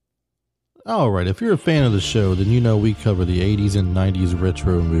All right, if you're a fan of the show, then you know we cover the 80s and 90s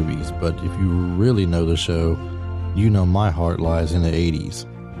retro movies. But if you really know the show, you know my heart lies in the 80s.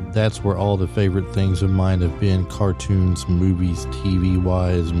 That's where all the favorite things of mine have been: cartoons, movies,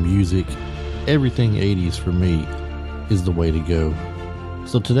 TV-wise, music. Everything 80s for me is the way to go.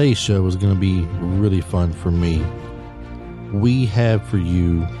 So today's show is going to be really fun for me. We have for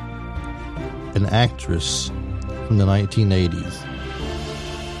you an actress from the 1980s.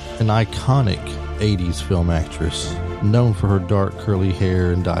 An iconic 80s film actress, known for her dark curly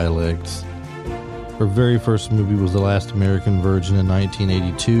hair and dialects. Her very first movie was The Last American Virgin in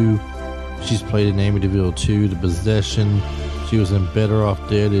 1982. She's played in Amityville II, The Possession. She was in Better Off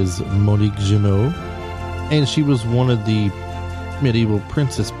Dead as Monique Junot. And she was one of the medieval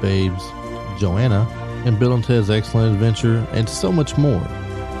princess babes, Joanna, in Bill and Ted's Excellent Adventure, and so much more.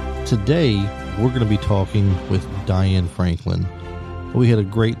 Today, we're going to be talking with Diane Franklin. We had a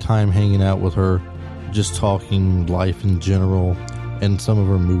great time hanging out with her, just talking life in general and some of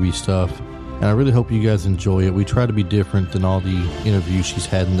her movie stuff. And I really hope you guys enjoy it. We try to be different than all the interviews she's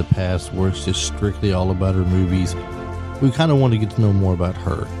had in the past where it's just strictly all about her movies. We kind of want to get to know more about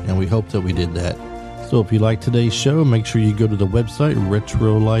her, and we hope that we did that. So if you like today's show, make sure you go to the website,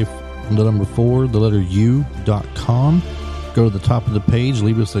 retrolife.u.com. Go to the top of the page,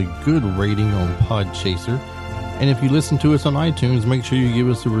 leave us a good rating on Podchaser. And if you listen to us on iTunes, make sure you give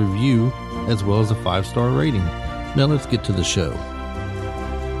us a review as well as a 5-star rating. Now let's get to the show.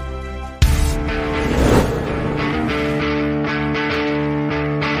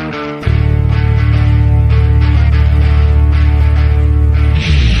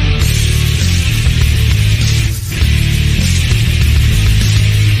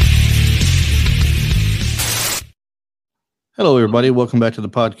 Hello, everybody. Welcome back to the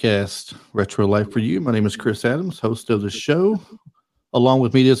podcast, Retro Life for You. My name is Chris Adams, host of the show. Along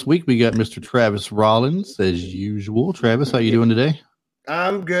with me this week, we got Mr. Travis Rollins, as usual. Travis, how you doing today?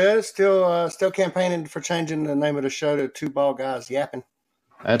 I'm good. Still campaigning for changing the name of the show to Two Bald Guys Yapping.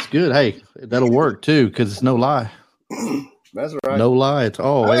 That's good. Hey, that'll work too, because it's no lie. That's right. No lie at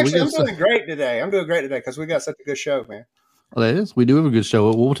all. I'm doing great today. I'm doing great today because we got such a good show, man. Well, that is. We do have a good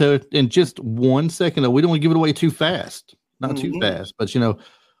show. We'll tell you in just 1 second, though. We don't want to give it away too fast. Not too fast, but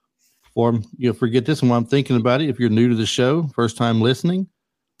before you forget this, and while I'm thinking about it, if you're new to the show, first time listening,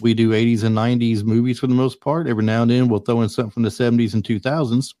 we do 80s and 90s movies for the most part. Every now and then we'll throw in something from the 70s and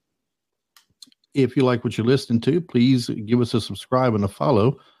 2000s. If you like what you're listening to, please give us a subscribe and a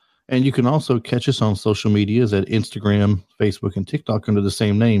follow. And you can also catch us on social medias at Instagram, Facebook, and TikTok under the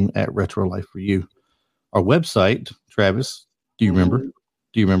same name at Retro Life for You. Our website, Travis, do you remember?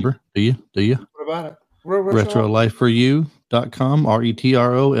 Do you? What about it? RetroLifeForYou.com,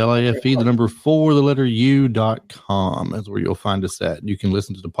 RetroLife, the number 4, the letter U.com. That's where you'll find us at. You can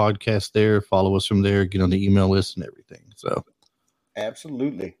listen to the podcast there, follow us from there, get on the email list and everything. So,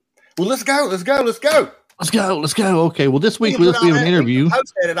 absolutely. Well, let's go. Okay. Well, this week we have an interview.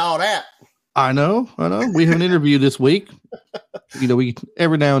 Posted all that. I know. We have an interview this week. We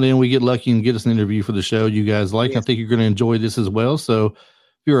every now and then we get lucky and get us an interview for the show you guys like. Yes. I think you're going to enjoy this as well. So,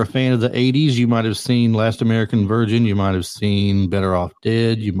 if you're a fan of the 80s, you might have seen Last American Virgin. You might have seen Better Off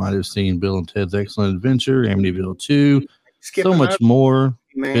Dead. You might have seen Bill and Ted's Excellent Adventure, Amityville II, so much more.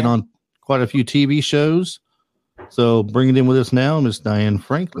 Man. Been on quite a few TV shows. So bring it in with us now, Miss Diane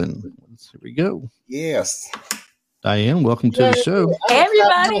Franklin. Here we go. Yes. Diane, welcome to the show. Hey,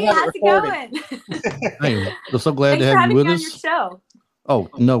 everybody. How's it going? Hey, we're so glad to have you with us. Your show. Oh,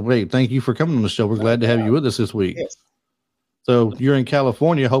 no, wait. Thank you for coming on the show. We're glad to have you with us this week. Yes. So you're in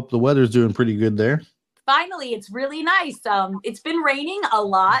California. Hope the weather's doing pretty good there. Finally, it's really nice. It's been raining a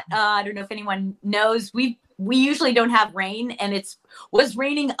lot. I don't know if anyone knows. We usually don't have rain, and was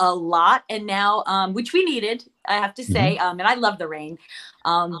raining a lot, and now which we needed, I have to say. And I love the rain.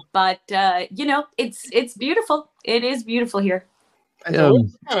 But it's beautiful. It is beautiful here. And so we're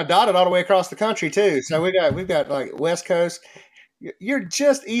kind of dotted all the way across the country too. So we've got like West Coast. You're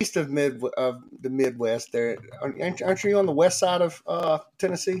just east of the Midwest there. Aren't you on the west side of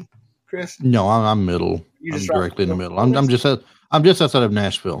Tennessee, Chris? No, I'm middle. I'm directly in the middle. I'm just outside of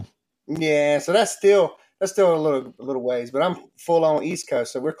Nashville. Yeah, so that's still a little ways, but I'm full on East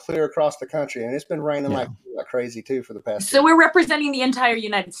Coast, so we're clear across the country, and it's been raining like crazy too for the past. So we're representing the entire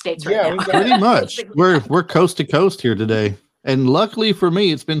United States right now. Pretty much. We're coast to coast here today, and luckily for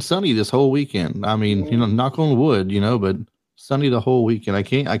me, it's been sunny this whole weekend. I mean, knock on wood, but sunny the whole weekend. I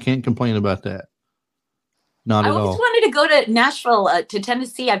can't complain about that. Not at all. I always wanted to go to Nashville, to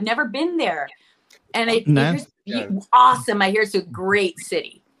Tennessee. I've never been there, and it's awesome. I hear it's a great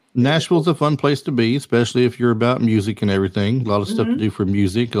city. Nashville's a fun place to be, especially if you're about music and everything. A lot of stuff to do for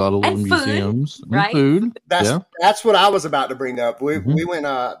music, a lot of little museums and food. That's what I was about to bring up. We went.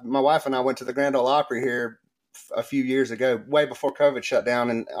 My wife and I went to the Grand Ole Opry here a few years ago, way before COVID shut down,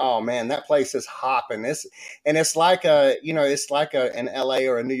 and oh man, that place is hopping. It's like an LA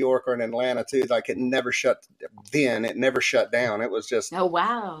or a New York or an Atlanta too. Like it never shut down. It was just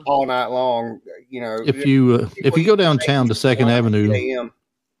all night long. If you go downtown to Second Avenue.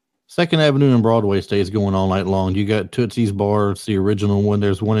 Second Avenue and Broadway stays going all night long. You got Tootsie's Bar. It's the original one.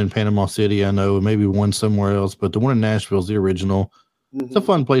 There's one in Panama City, I know, maybe one somewhere else, but the one in Nashville is the original. Mm-hmm. It's a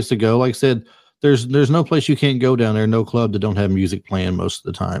fun place to go. Like I said, there's no place you can't go down there, no club that don't have music playing most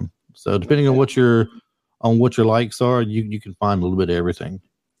of the time. So depending on what your likes are, you can find a little bit of everything.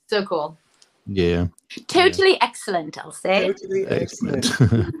 So cool. Yeah. Totally excellent, I'll say. Totally excellent.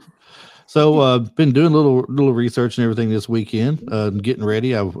 So been doing a little research and everything this weekend, getting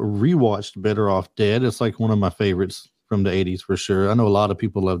ready. I've rewatched Better Off Dead. It's like one of my favorites from the 80s for sure. I know a lot of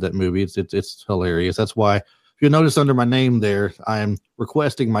people love that movie. It's hilarious. That's why, if you notice under my name there, I am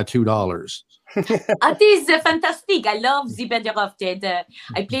requesting my $2. It is fantastic. I love the Better Off Dead.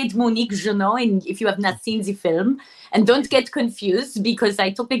 I played Monique Junot, and if you have not seen the film, and don't get confused because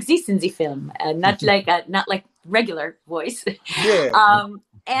I talk like this in the film, not like regular voice. Yeah.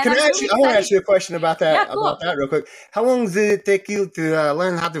 I want to ask you a question about that. Yeah, about that real quick. How long did it take you to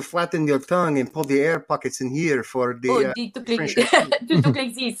learn how to flatten your tongue and pull the air pockets in here for the? To talk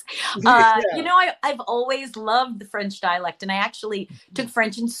like this. I've always loved the French dialect, and I actually took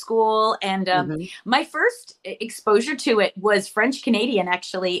French in school. And my first exposure to it was French Canadian,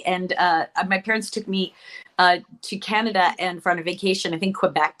 actually. And my parents took me to Canada and for a vacation. I think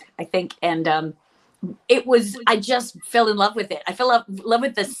Quebec. And I just fell in love with it. I fell in love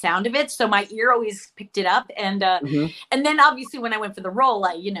with the sound of it. So my ear always picked it up. And and then obviously when I went for the role,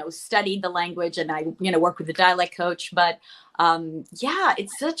 I, studied the language and I, worked with the dialect coach. But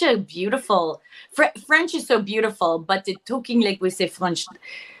it's such a beautiful, French is so beautiful, but the talking like with the French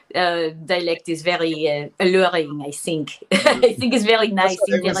dialect is very alluring, I think. I think it's very nice.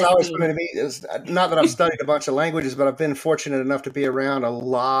 It was always going to be, not that I've studied a bunch of languages, but I've been fortunate enough to be around a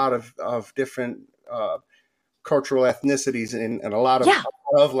lot of different cultural ethnicities and a lot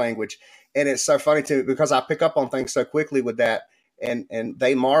of language. And it's so funny too, because I pick up on things so quickly with that, and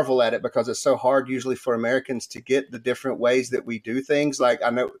they marvel at it because it's so hard usually for Americans to get the different ways that we do things. Like I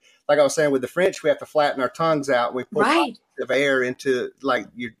know, like I was saying with the French, we have to flatten our tongues out. We put of air into like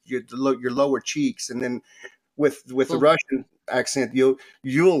your lower cheeks. And then with the Russian accent,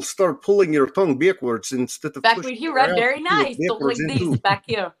 you'll start pulling your tongue backwards instead of backward. You read very nice. Don't like this back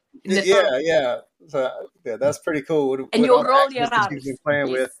here. Yeah. So that's pretty cool. And you'll roll your arms. He's been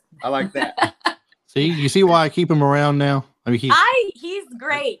playing with. I like that. You see why I keep him around now? I mean, he's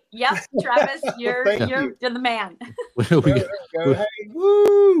great. Yep, Travis, you're the man. Hey,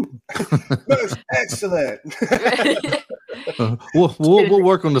 woo! That's excellent. We'll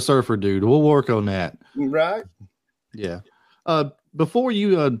work on the surfer dude. We'll work on that. Right? Yeah. Before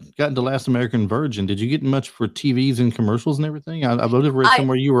you got into Last American Virgin, did you get much for TVs and commercials and everything? I would have read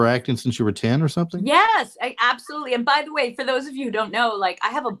somewhere you were acting since you were 10 or something. Yes, absolutely. And by the way, for those of you who don't know, like I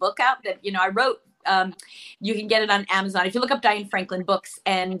have a book out that I wrote. You can get it on Amazon if you look up Diane Franklin books.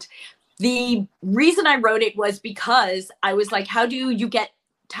 And the reason I wrote it was because I was like, how do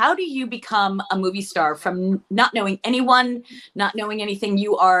you become a movie star from not knowing anyone, not knowing anything?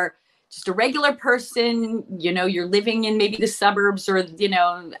 You are just a regular person, you're living in maybe the suburbs or,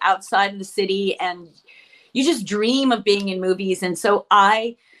 outside of the city, and you just dream of being in movies. And so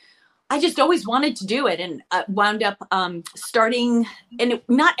I just always wanted to do it, and wound up starting, and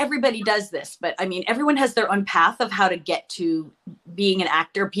not everybody does this, but I mean, everyone has their own path of how to get to being an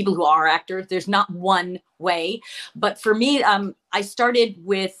actor, people who are actors. There's not one way, but for me, I started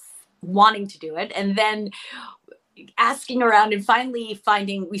with wanting to do it, and then asking around and finally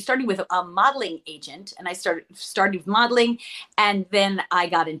we started with a modeling agent, and I started with modeling, and then I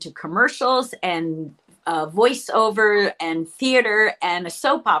got into commercials and voiceover and theater and a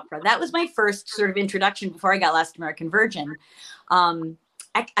soap opera. That was my first sort of introduction before I got Last American Virgin. I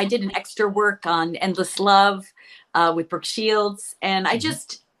did an extra work on Endless Love with Brooke Shields, and I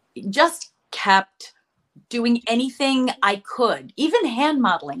just kept doing anything I could, even hand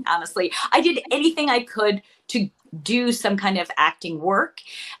modeling, honestly. I did anything I could to do some kind of acting work.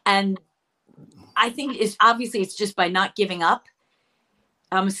 And I think it's just by not giving up.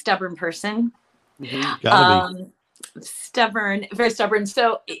 I'm a stubborn person. Stubborn, very stubborn.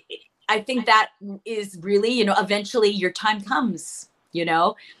 So I think that is really, eventually your time comes,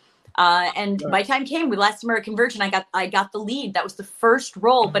 And my time came with Last American Virgin. I got the lead. That was the first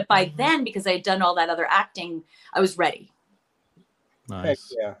role. But by then, because I had done all that other acting, I was ready. Nice. Heck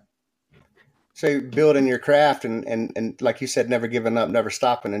yeah. So building your craft and like you said, never giving up, never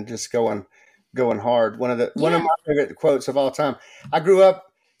stopping, and just going hard. One of my favorite quotes of all time. I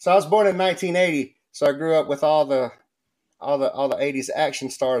was born in 1980, so I grew up with all the 80s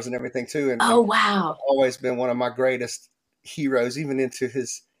action stars and everything too. And wow, always been one of my greatest heroes, even into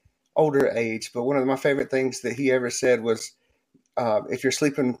his older age. But one of my favorite things that he ever said was, if you're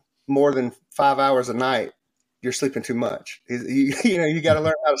sleeping more than 5 hours a night, you're sleeping too much. You got to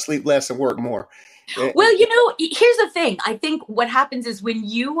learn how to sleep less and work more. Well, here's the thing. I think what happens is when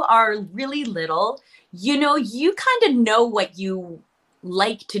you are really little, you kind of know what you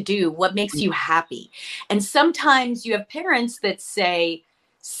like to do, what makes you happy. And sometimes you have parents that say,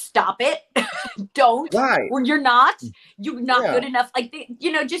 stop it, don't, or you're not good enough. Like,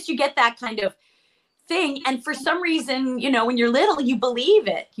 just you get that kind of thing. And for some reason, when you're little, you believe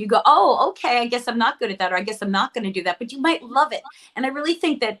it. You go, oh, okay, I guess I'm not good at that, or I guess I'm not going to do that, but you might love it. And I really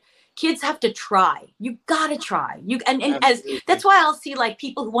think that kids have to try. You got to try. That's why I'll see like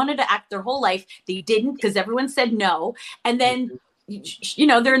people who wanted to act their whole life, they didn't because everyone said no. And then,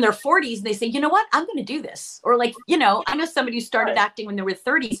 they're in their 40s and they say, you know what, I'm going to do this. Or like, I know somebody who started acting when they were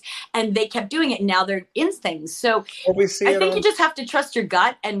 30s and they kept doing it. And now they're in things. So I think you just have to trust your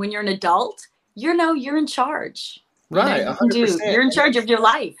gut. And when you're an adult, you're in charge. Right. You're in charge of your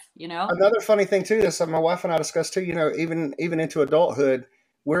life, Another funny thing too, is my wife and I discussed too, even into adulthood,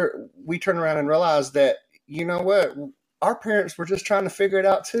 we turn around and realize that, what, our parents were just trying to figure it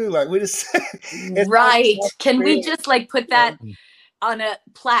out too. Like we just, right. Can we just like put that on a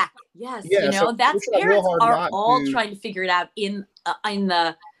plaque? Yes. So that's parents are all trying to figure it out in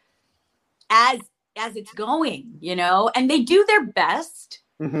the, as it's going, and they do their best.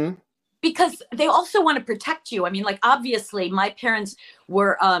 Mm-hmm. Because they also want to protect you. I mean, like, obviously, my parents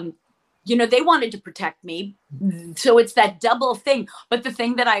were, they wanted to protect me. So it's that double thing. But the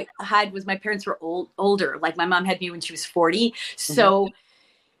thing that I had was my parents were older. Like, my mom had me when she was 40. So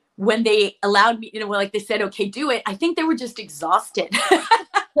when they allowed me, like they said, okay, do it. I think they were just exhausted.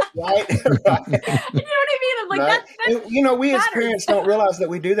 Right. You know what I mean? I'm like, right. We as parents don't realize that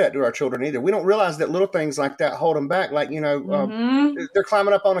we do that to our children either. We don't realize that little things like that hold them back. Like, they're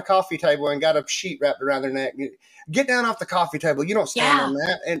climbing up on a coffee table and got a sheet wrapped around their neck. Get down off the coffee table. You don't stand on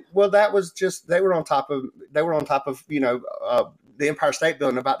that. And that was just, they were on top of, the Empire State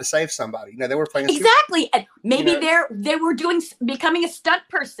Building about to save somebody. They were playing. Exactly. And maybe they were becoming a stunt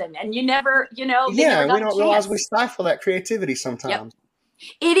person and you never, we don't realize we stifle that creativity sometimes. Yep.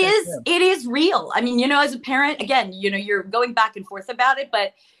 It is real. I mean, as a parent, again, you're going back and forth about it,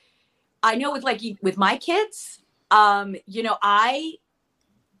 but I know with my kids, I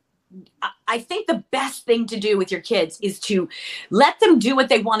think the best thing to do with your kids is to let them do what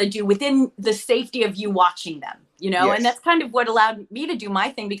they want to do within the safety of you watching them, and that's kind of what allowed me to do my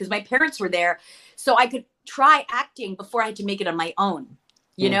thing because my parents were there. So I could try acting before I had to make it on my own.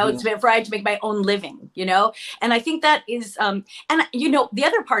 It's before I had to make my own living, and I think that is, the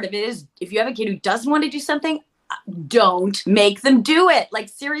other part of it is if you have a kid who doesn't want to do something, don't make them do it. Like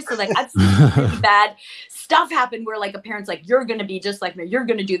seriously, like I've seen really bad stuff happen where like a parent's like, you're going to be just like me, you're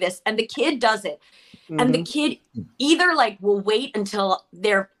going to do this. And the kid does it. And the kid either like will wait until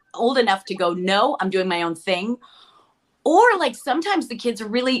they're old enough to go, no, I'm doing my own thing. Or like sometimes the kids are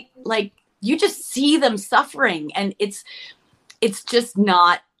really like, you just see them suffering and it's just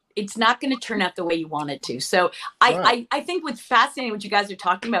not, it's not going to turn out the way you want it to. So I think what's fascinating, what you guys are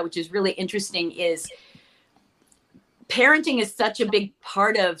talking about, which is really interesting is parenting is such a big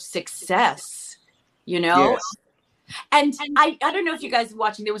part of success, Yes. And I don't know if you guys are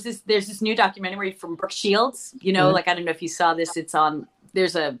watching, there's this new documentary from Brooke Shields, like, I don't know if you saw this,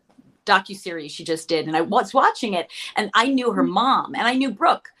 there's a docuseries she just did. And I was watching it and I knew her mom and I knew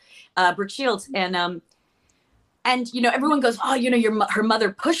Brooke Shields. And everyone goes, oh, her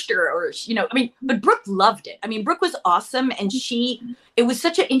mother pushed her or, but Brooke loved it. I mean, Brooke was awesome. And it was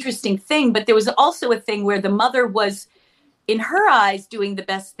such an interesting thing, but there was also a thing where the mother was, in her eyes, doing the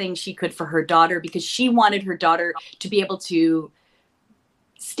best thing she could for her daughter because she wanted her daughter to be able to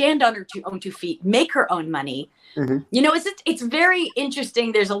stand on her own 2 feet, make her own money. It's very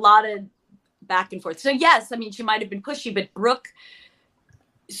interesting. There's a lot of back and forth. So yes, I mean, she might've been pushy, but Brooke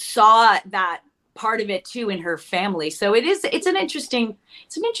saw that part of it too in her family. So it's an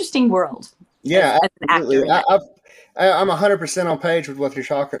interesting world. Yeah, absolutely. I'm 100% on page with what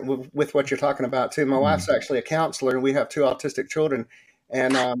you're talking about too. My wife's actually a counselor and we have 2 autistic children.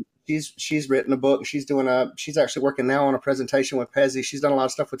 And she's written a book. She's actually working now on a presentation with Pezzi. She's done a lot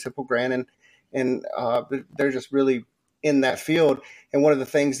of stuff with Temple Grandin, and they're just really in that field. And one of the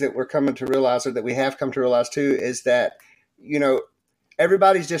things that we're coming to realize, or that we have come to realize too, is that,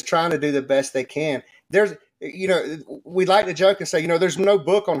 everybody's just trying to do the best they can. We like to joke and say, there's no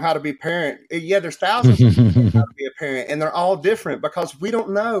book on how to be a parent. Yeah, there's thousands of books on how to be a parent, and they're all different because we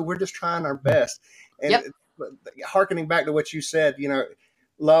don't know. We're just trying our best. And hearkening back to what you said,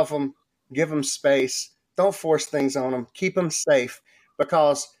 love them, give them space, don't force things on them, keep them safe.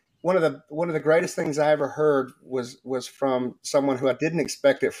 Because one of the greatest things I ever heard was from someone who I didn't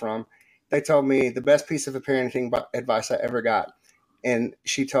expect it from. They told me the best piece of parenting advice I ever got. And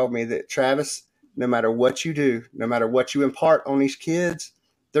she told me that, Travis, no matter what you do, no matter what you impart on these kids,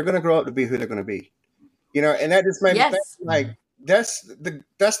 they're going to grow up to be who they're going to be. And that just made me think, like, that's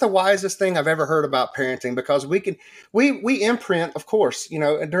the wisest thing I've ever heard about parenting, because we imprint, of course,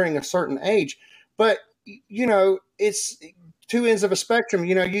 during a certain age, but it's two ends of a spectrum.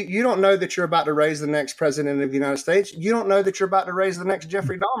 You don't know that you're about to raise the next president of the United States. You don't know that you're about to raise the next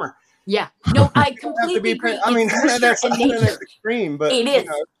Jeffrey Dahmer. Yeah, no, I completely agree. I mean, that's extreme, but it is.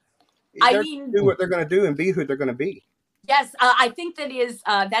 Do what they're going to do and be who they're going to be. Yes, I think that is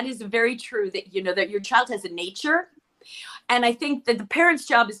very true. That that your child has a nature, and I think that the parent's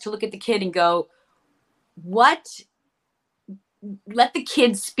job is to look at the kid and go, "What?" Let the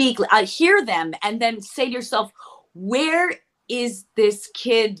kid speak. Hear them, and then say to yourself, "Where is this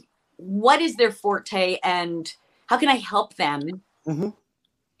kid? What is their forte, and how can I help them?" Mm-hmm.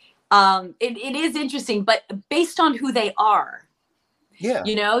 It is interesting, but based on who they are. Yeah.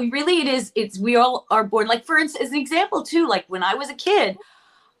 Really we all are born, like, for instance, as an example too, like when I was a kid,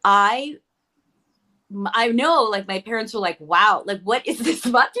 I know, like, my parents were like, wow, like, what is this?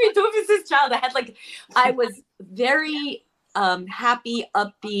 What is this child? I was very happy,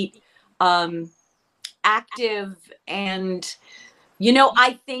 upbeat, active. And,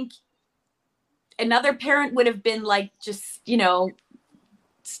 I think another parent would have been like, just,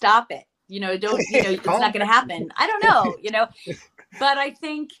 stop it. Don't, it's not going to happen. I don't know, but I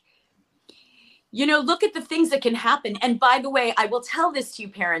think, look at the things that can happen. And by the way, I will tell this to you,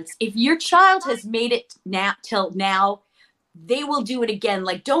 parents, if your child has made it till now, they will do it again.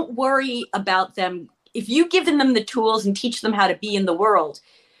 Like, don't worry about them. If you've given them the tools and teach them how to be in the world,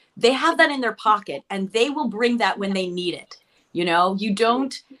 they have that in their pocket, and they will bring that when they need it. You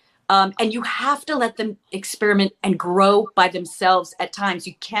don't, and you have to let them experiment and grow by themselves at times.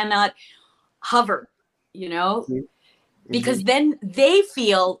 You cannot hover, because then they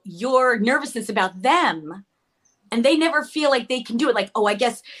feel your nervousness about them, and they never feel like they can do it. Like, oh, I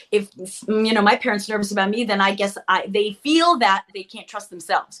guess if, my parents are nervous about me, then I guess they feel that they can't trust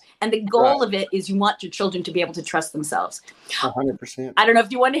themselves. And the goal of it is you want your children to be able to trust themselves. 100%. I don't know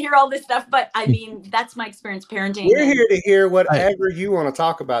if you want to hear all this stuff, but I mean, that's my experience parenting. We're here to hear whatever you want to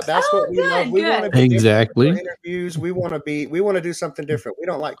talk about. That's what we love. We want to be exactly interviews. We want to do something different. We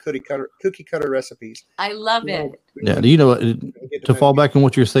don't like cookie cutter recipes. I love it. Yeah, to fall back on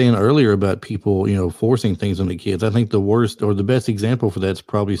what you're saying earlier about people, forcing things on the kids, I think the worst or the best example for that's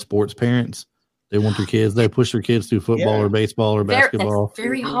probably sports parents. They want their kids, they push their kids through football or baseball or basketball. That's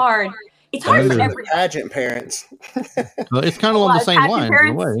very hard. It's hard for every pageant parents. Well, it's kind of along the same line in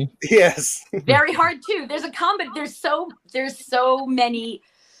a way. Yes. Very hard too. There's there's so many,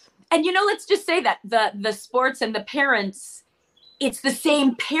 and let's just say that the sports and the parents, it's the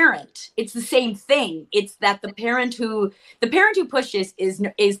same parent. It's the same thing. It's that the parent who pushes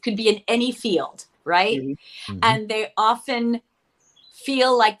could be in any field, right? Mm-hmm. And they often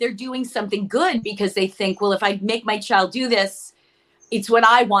feel like they're doing something good because they think, well, if I make my child do this, it's what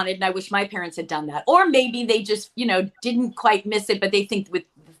I wanted, and I wish my parents had done that. Or maybe they just, didn't quite miss it, but they think if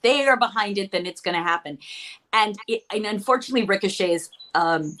they are behind it, then it's going to happen. And unfortunately ricochets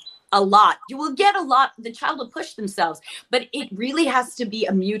a lot. You will get a lot. The child will push themselves, but it really has to be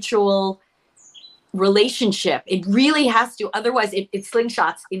a mutual relationship. It really has to. Otherwise, it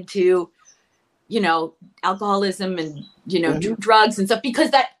slingshots into, alcoholism and, drugs and stuff,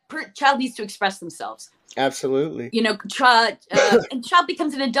 because that child needs to express themselves. Absolutely. And child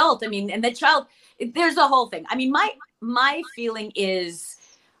becomes an adult. I mean, and the child, there's a whole thing. I mean, my feeling is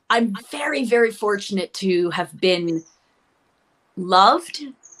I'm very, very fortunate to have been loved,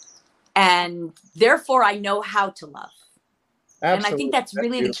 and therefore I know how to love. Absolutely. And I think that's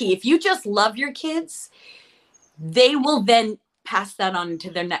really the key. If you just love your kids, they will then pass that on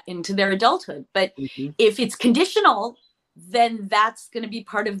into their adulthood. But if it's conditional, then that's going to be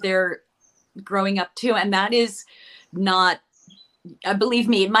part of their growing up too. And that is not, believe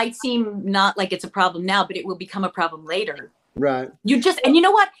me, it might seem not like it's a problem now, but it will become a problem later. Right. And you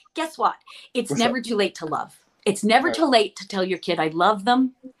know what? Guess what? It's What's never too late to love. It's never Right. too late to tell your kid, I love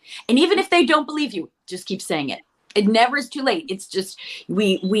them. And even if they don't believe you, just keep saying it. It never is too late. It's just,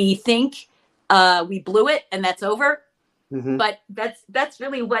 we think we blew it and that's over. Mhm. But that's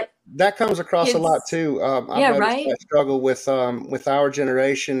really what that comes across a lot too. I've noticed right. that struggle with our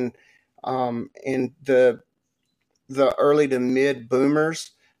generation, and the early to mid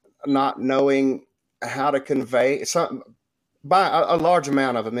boomers not knowing how to convey some, by a large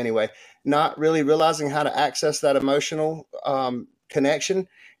amount of them anyway, not really realizing how to access that emotional connection.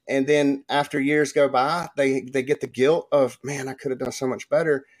 And then after years go by, they get the guilt of, man, I could have done so much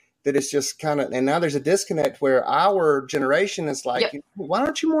better. That it's just kind of, and now there's a disconnect where our generation is like, Yep. why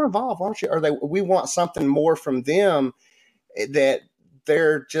aren't you more involved? Why don't you? Or we want something more from them that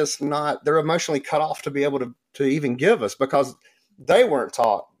they're just not, they're emotionally cut off to be able to even give us because they weren't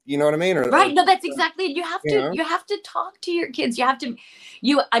taught. You know what I mean? Right. No, that's exactly it. You have to talk to your kids. You have to,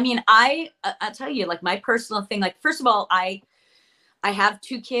 I'll tell you, like my personal thing, like, first of all, I have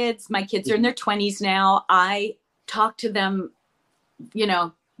 2 kids. My kids are in their 20s now. I talk to them,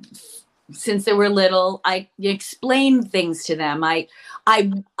 since they were little. I explained things to them. I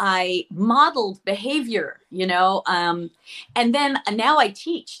modeled behavior, and then now I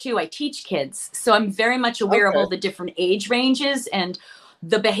teach too. I teach kids. So I'm very much aware of all the different age ranges and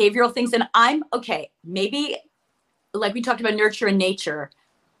the behavioral things. And I'm maybe like we talked about nurture and nature.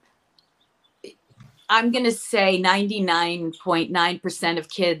 I'm going to say 99.9% of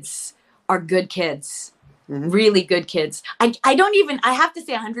kids are good kids. Mm-hmm. Really good kids. I have to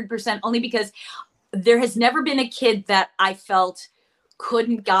say 100% only because there has never been a kid that I felt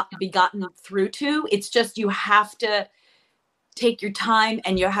couldn't be gotten through to. It's just, you have to take your time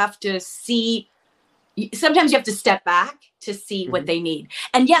and you have to see, sometimes you have to step back to see what they need.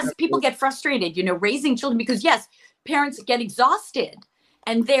 And yes, people get frustrated, raising children because yes, parents get exhausted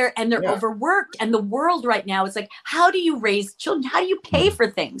and they're overworked. And the world right now is like, how do you raise children? How do you pay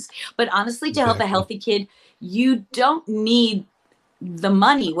for things? But honestly, to help a healthy kid, you don't need the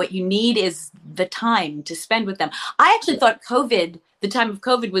money. What you need is the time to spend with them. I actually thought the time of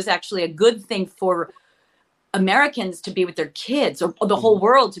COVID was actually a good thing for Americans to be with their kids, or the whole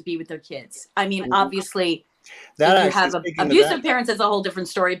world to be with their kids. I mean, obviously, if you have abusive parents, it's a whole different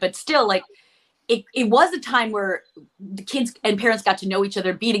story, but still, like, it was a time where the kids and parents got to know each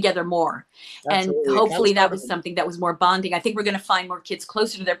other, be together more. Absolutely. And hopefully that was something that was more bonding. I think we're going to find more kids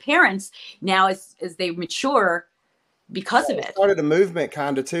closer to their parents now as they mature because of it. It started a movement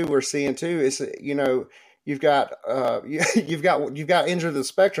kind of too. We're seeing too. It's, you've got ends of the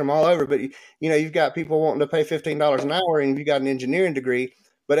spectrum all over, but you've got people wanting to pay $15 an hour and you've got an engineering degree,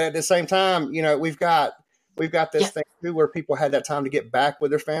 but at the same time, we've got this thing too where people had that time to get back with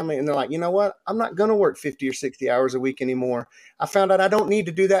their family and they're like, you know what? I'm not going to work 50 or 60 hours a week anymore. I found out I don't need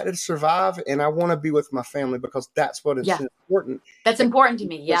to do that to survive. And I want to be with my family because that's what is important. That's important to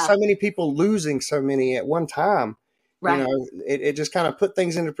me. Yeah. But so many people losing so many at one time, right. It just kind of put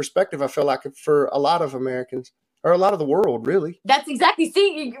things into perspective. I feel like for a lot of Americans or a lot of the world, really. That's exactly.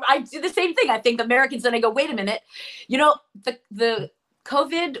 See, I do the same thing. I think Americans, and I go, wait a minute, the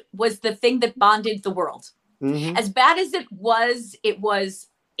COVID was the thing that bonded the world. Mm-hmm. As bad as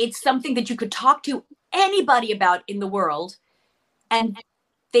it's something that you could talk to anybody about in the world and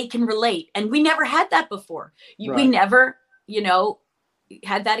they can relate. And we never had that before. We never,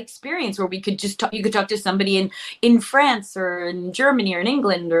 had that experience where we could just talk, you could talk to somebody in France or in Germany or in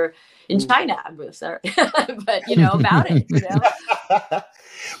England or in China. I'm sorry, but about it,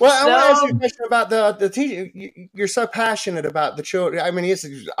 Well, I want to ask you a question about the teaching. You're so passionate about the children. I mean, it's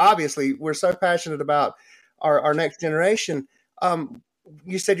obviously we're so passionate about our next generation.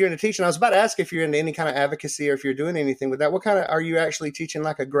 You said you're into teaching. I was about to ask if you're into any kind of advocacy or if you're doing anything with that. What kind of, are you actually teaching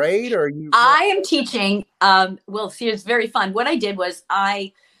like a grade or are you? I am teaching. See, it's very fun. What I did was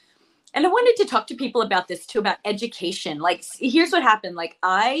I wanted to talk to people about this too, about education. Like, here's what happened. Like,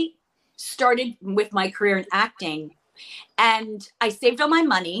 I started with my career in acting and I saved all my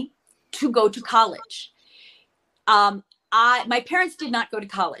money to go to college. My parents did not go to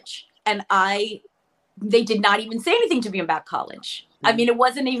college and they did not even say anything to me about college. I mean, it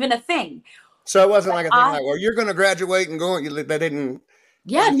wasn't even a thing. So it wasn't like a thing like, well, you're going to graduate and go. They didn't.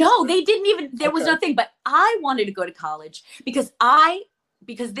 Yeah, no, they didn't even. There was nothing. But I wanted to go to college because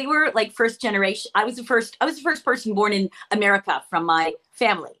they were like first generation. I was the first person born in America from my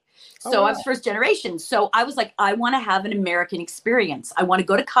family. So I was first generation. So I was like, I want to have an American experience. I want to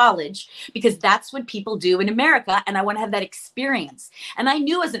go to college because that's what people do in America. And I want to have that experience. And I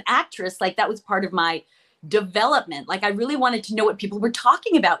knew as an actress, like that was part of my development. Like I really wanted to know what people were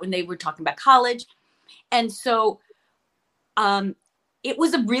talking about when they were talking about college. And so it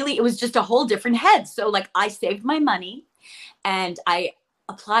was just a whole different head. So like I saved my money and I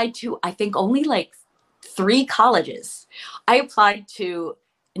applied to, I think only like 3 colleges. I applied to,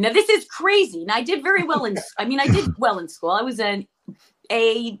 now this is crazy. And I did very well I did well in school. I was an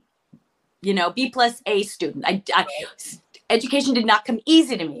B+ A student. Education did not come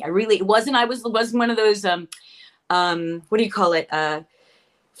easy to me. It wasn't one of those, what do you call it?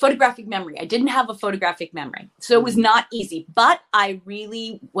 Photographic memory. I didn't have a photographic memory. So it was not easy, but I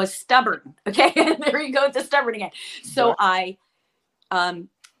really was stubborn. Okay. There you go. It's stubborn again. So I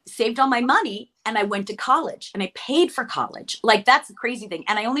saved all my money and I went to college and I paid for college. Like that's the crazy thing.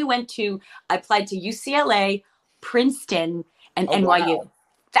 And I applied to UCLA, Princeton, and NYU. Wow.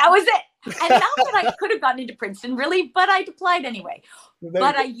 That was it. And not that I could have gotten into Princeton really, but I applied anyway.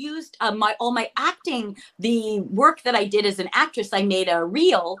 But I used all my acting, the work that I did as an actress. I made a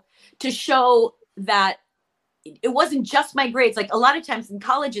reel to show that it wasn't just my grades. Like a lot of times in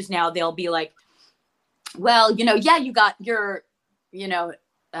colleges now, they'll be like, well, you got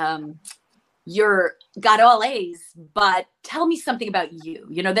got all A's, but tell me something about you.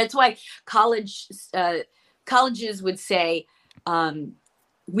 That's why colleges would say,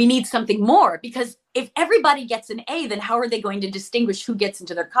 we need something more, because if everybody gets an A, then how are they going to distinguish who gets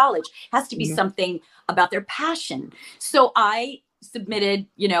into their college? It has to be something about their passion. So I submitted,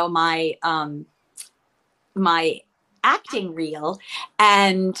 my acting reel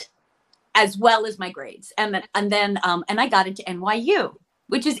and as well as my grades. And then I got into NYU,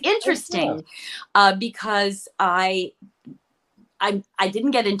 which is interesting because I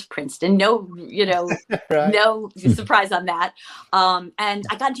didn't get into Princeton. No, right. No surprise on that. And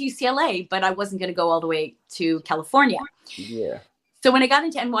I got into UCLA, but I wasn't going to go all the way to California. Yeah. So when I got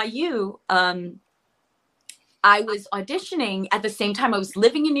into NYU, I was auditioning at the same time. I was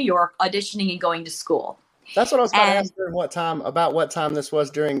living in New York, auditioning and going to school. That's what I was going to ask during what time this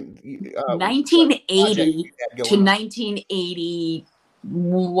was during 1980 to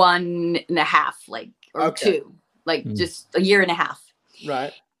 1981 and a half, two. Just a year and a half.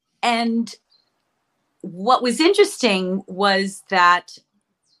 Right. And what was interesting was that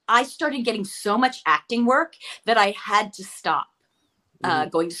I started getting so much acting work that I had to stop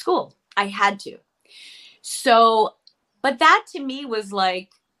going to school. I had to. So, but that to me was like,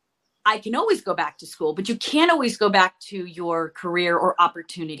 I can always go back to school, but you can't always go back to your career or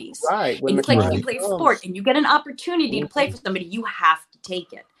opportunities. Right. And it's like if you play a sport and you get an opportunity to play for somebody, you have to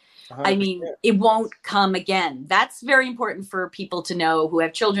take it. 100%. I mean, it won't come again. That's very important for people to know who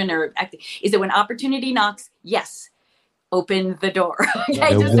have children or acting, is that when opportunity knocks, yes, open the door.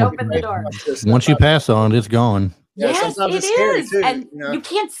 Okay, just open the door. Once you pass on, it's gone. Yeah, yes, it is. Too, and you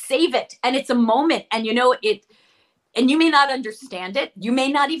can't save it. And it's a moment. And and you may not understand it. You may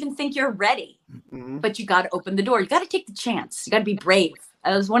not even think you're ready, but you got to open the door. You got to take the chance. You got to be brave.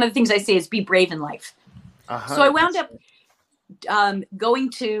 That was one of the things I say is be brave in life. So I wound up going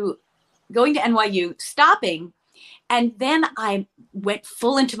to NYU, stopping, and then I went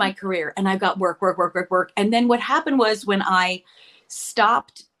full into my career and I got work. And then what happened was when I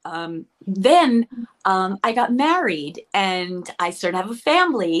stopped, then I got married and I started to have a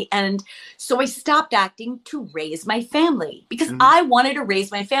family. And so I stopped acting to raise my family because I wanted to raise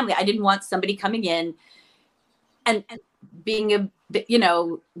my family. I didn't want somebody coming in and being what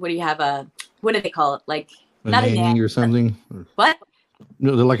do you have? What do they call it? Like, not a nanny or something. What?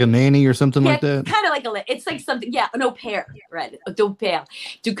 No, they're like a nanny or something like that. Kind of like it's like something. Yeah, an au pair, right? An au pair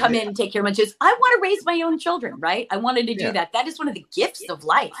to come in and take care of my kids. I want to raise my own children, right? I wanted to do that. That is one of the gifts of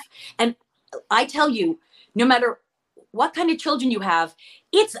life. And I tell you, no matter what kind of children you have,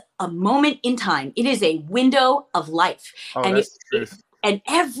 it's a moment in time. It is a window of life, and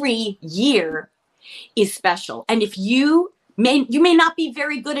every year is special. And if you may not be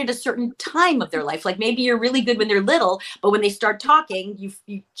very good at a certain time of their life. Like maybe you're really good when they're little, but when they start talking, you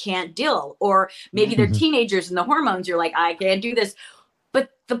can't deal. Or maybe they're teenagers and the hormones, you're like, I can't do this.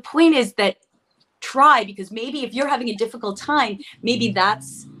 But the point is that try, because maybe if you're having a difficult time, maybe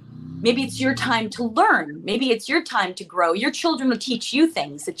it's your time to learn. Maybe it's your time to grow. Your children will teach you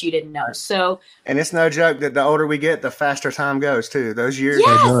things that you didn't know. So, and it's no joke that the older we get, the faster time goes too. Those years,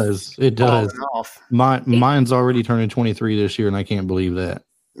 it does. Mine's already turning 23 this year, and I can't believe that.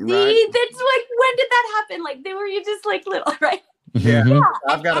 Right. See, that's like, when did that happen? Like, were you just like little, right? Yeah.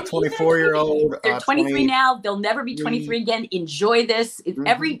 I've got a 24-year-old. They're 23 now. They'll never be 23 again. Enjoy this.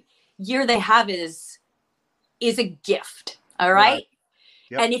 Every year they have is a gift. All right.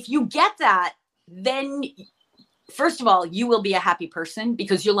 Yep. And if you get that, then first of all, you will be a happy person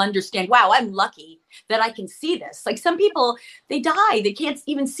because you'll understand, wow, I'm lucky that I can see this. Like some people, they die. They can't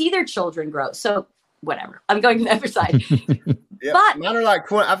even see their children grow. So whatever. I'm going to the other side. Yeah, But mine are like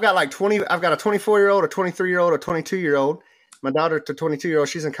 20. I've got like 20. I've got a 24-year-old, a 23-year-old, a 22-year-old. My daughter, to 22-year-old,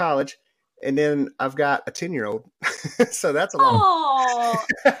 she's in college, and then I've got a 10-year-old. So that's a lot.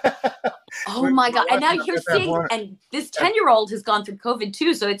 oh, oh my God! And now you're seeing, and this 10-year-old has gone through COVID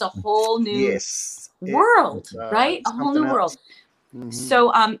too, so it's a whole new world, right? A whole new world. Mm-hmm.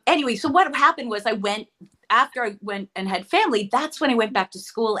 So, anyway, so what happened was after I went and had family. That's when I went back to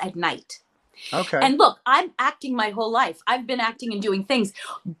school at night. Okay. And look, I'm acting my whole life. I've been acting and doing things,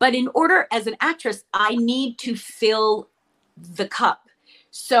 but in order as an actress, I need to fill the cup.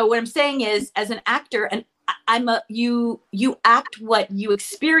 So what I'm saying is, as an actor, and you act what you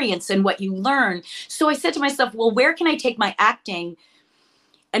experience and what you learn. So I said to myself, well, where can I take my acting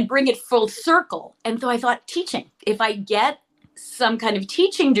and bring it full circle? And so I thought teaching. If I get some kind of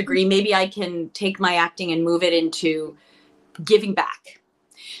teaching degree, maybe I can take my acting and move it into giving back.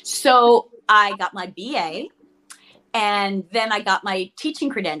 So I got my BA, and then I got my teaching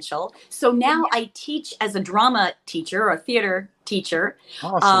credential. So now I teach as a drama teacher or a theater teacher.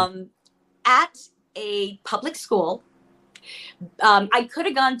 Awesome. At a public school. I could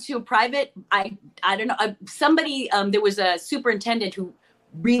have gone to a private, I don't know, there was a superintendent who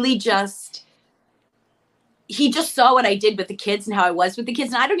really he just saw what I did with the kids and how I was with the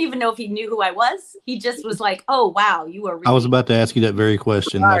kids. And I don't even know if he knew who I was. He just was like, oh, wow, you are really. I was about to ask you that very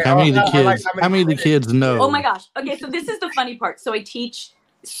question. Like, how many of the kids know? Oh my gosh. Okay. So this is the funny part. So I teach,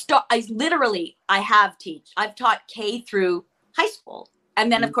 I've taught K through high school. And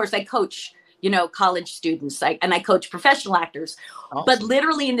then of course I coach, college students, and I coach professional actors. Awesome. But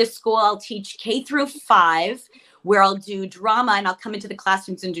literally in this school, I'll teach K through 5, where I'll do drama, and I'll come into the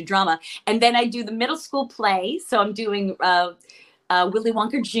classrooms and do drama. And then I do the middle school play. So I'm doing Willy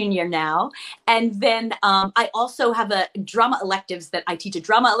Wonka Jr. now. And then I also have a drama electives that I teach, a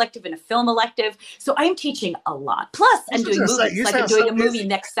drama elective and a film elective. So I'm teaching a lot. Plus I'm doing movies, like I'm doing a movie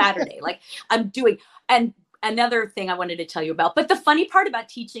next Saturday. Like I'm doing, and another thing I wanted to tell you about. But the funny part about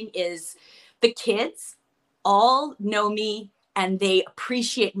teaching is the kids all know me and they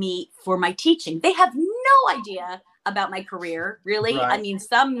appreciate me for my teaching. They have no idea about my career, really. Right. I mean,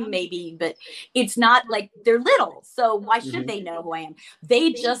 some maybe, but it's not like they're little. So why should they know who I am?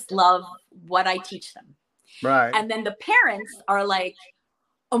 They just love what I teach them. Right. And then the parents are like,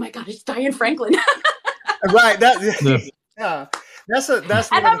 oh my God, it's Diane Franklin. Right. Yeah. That's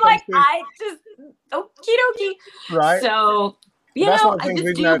and I'm like, I just, okie dokie. Right. So, I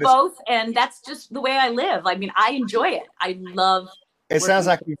just do both, and that's just the way I live. I mean, I enjoy it. I love it. Sounds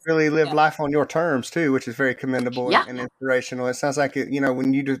like you really live life on your terms too, which is very commendable and inspirational. It sounds like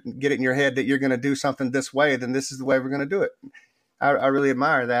when you get it in your head that you're going to do something this way, then this is the way we're going to do it. I really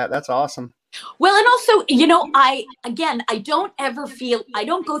admire that. That's awesome. Well, and also, I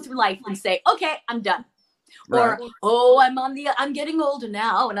don't go through life and say, okay, I'm done. Right. Or, I'm getting older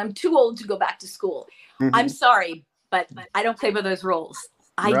now and I'm too old to go back to school. Mm-hmm. I'm sorry, but I don't play by those rules.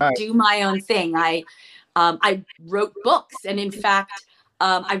 I do my own thing. I wrote books, and in fact,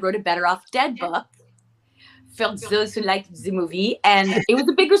 I wrote a Better Off Dead book for those who like the movie, and it was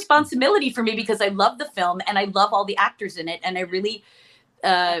a big responsibility for me because I love the film and I love all the actors in it, and I really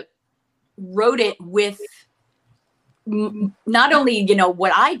wrote it with not only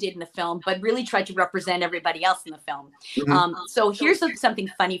what I did in the film, but really tried to represent everybody else in the film. Mm-hmm. So here's something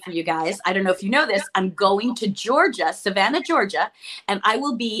funny for you guys. I don't know if you know this. I'm going to Georgia, Savannah, Georgia, and I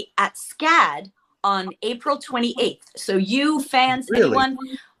will be at SCAD on April 28th. So you fans, anyone,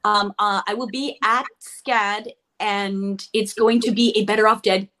 I will be at SCAD, and it's going to be a Better Off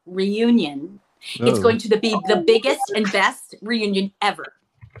Dead reunion. Oh. It's going to be the biggest and best reunion ever.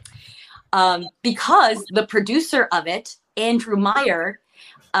 Because the producer of it, Andrew Meyer,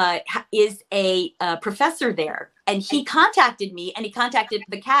 is a professor there, and he contacted me and he contacted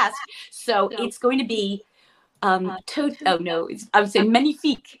the cast. So it's going to be, I would say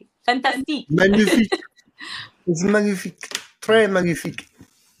magnifique, fantastique. Magnifique. It's magnifique. Très magnifique.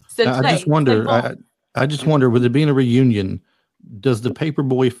 I just wonder, with it being a reunion, does the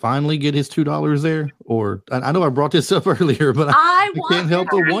Paperboy finally get his $2 there? Or I know I brought this up earlier, but I can't help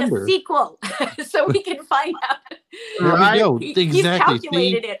but wonder. A sequel, so we can find out. Right? Exactly. He's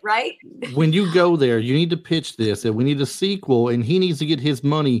calculated it, right? When you go there, you need to pitch this, and we need a sequel, and he needs to get his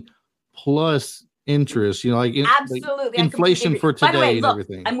money plus interest. Absolutely, like inflation for today. By the way, and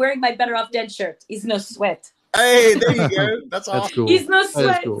everything. I'm wearing my Better Off Dead shirt. He's no sweat. Hey, there you go. That's awesome. Cool. He's no sweat.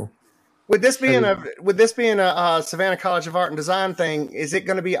 That's cool. With this being a Savannah College of Art and Design thing, is it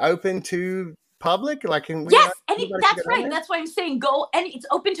going to be open to public? Like, yes, that's right. That's why I'm saying go, and it's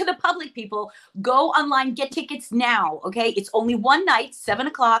open to the public. People go online, get tickets now. Okay, it's only one night,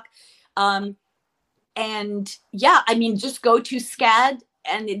 7:00. And yeah, I mean, just go to SCAD,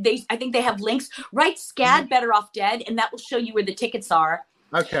 and I think they have links. Write SCAD Better Off Dead, and that will show you where the tickets are.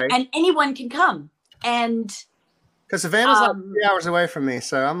 Okay. And anyone can come. And because Savannah's like 3 hours away from me,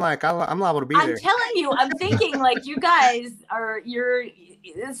 so I'm like, I'm liable to be there. I'm telling you, I'm thinking like you guys you're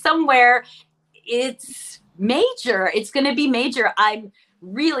somewhere. It's major. It's going to be major. I'm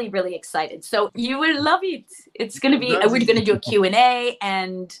really, really excited. So you would love it. It's going to be, we're going to do a Q&A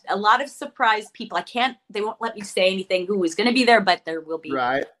and a lot of surprise people. They won't let me say anything who is going to be there, but there will be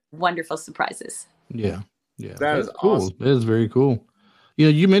wonderful surprises. Yeah. Yeah. That is cool. awesome. That is very cool. You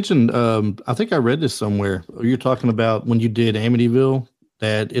know, you mentioned, I think I read this somewhere. You're talking about when you did Amityville,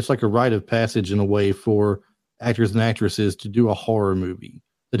 that it's like a rite of passage in a way for actors and actresses to do a horror movie,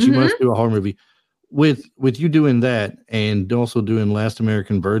 that you must do a horror movie. With you doing that and also doing Last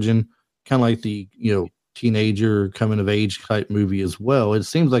American Virgin, kind of like the, you know, teenager coming of age type movie as well. It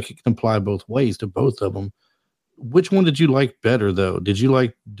seems like it can apply both ways to both of them. Which one did you like better though? Did you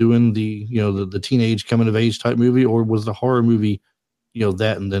like doing the, you know, the teenage coming of age type movie, or was the horror movie, you know,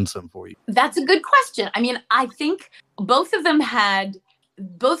 that and then some for you? That's a good question. I mean, I think both of them had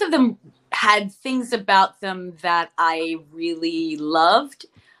things about them that I really loved.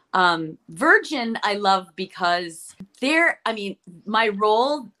 Virgin, I love because my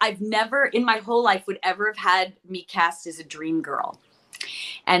role, I've never in my whole life would ever have had me cast as a dream girl.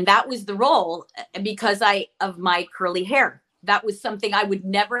 And that was the role because of my curly hair. That was something I would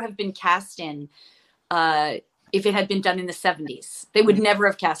never have been cast in, if it had been done in the 70s. They would never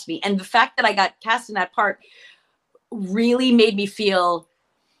have cast me. And the fact that I got cast in that part really made me feel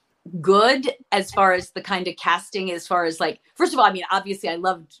good as far as the kind of casting, as far as like, first of all, I mean, obviously I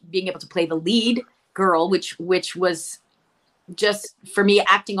loved being able to play the lead girl, which was just for me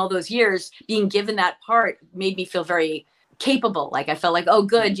acting all those years, being given that part made me feel very capable. Like I felt like, oh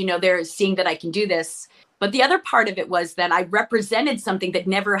good, you know, they're seeing that I can do this. But the other part of it was that I represented something that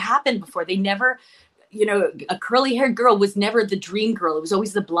never happened before. They never, you know, a curly haired girl was never the dream girl. It was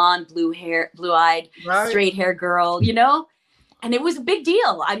always the blonde, blue-eyed, straight hair girl, you know? And it was a big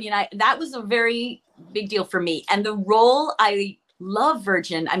deal. I mean, that was a very big deal for me. And the role, I love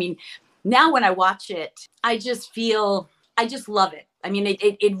Virgin. I mean, now when I watch it, I just love it. I mean,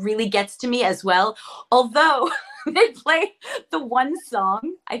 it really gets to me as well. Although they play the one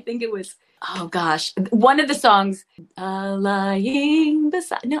song, I think it was, oh gosh, one of the songs, lying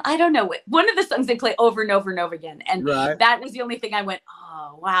beside, no, I don't know. One of the songs they play over and over and over again. And that was the only thing I went,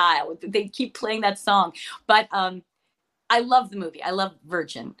 oh, wow. They keep playing that song. But, I love the movie. I love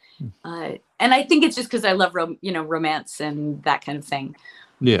Virgin. And I think it's just because I love, romance and that kind of thing.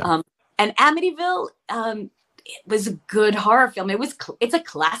 Yeah. And Amityville, it was a good horror film. It's a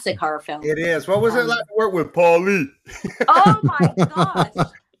classic horror film. It is. What was it like to work with Paulie? Oh my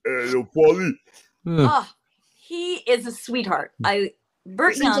gosh. Hello, Paulie. Oh, he is a sweetheart.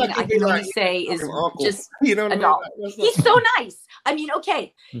 Burt Young, like I can only say, is just you know a doll. He's so nice. I mean,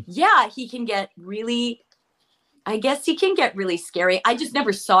 okay. Yeah, he can get really... I guess he can get really scary. I just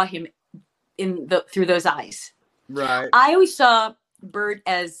never saw him through those eyes. Right. I always saw Bert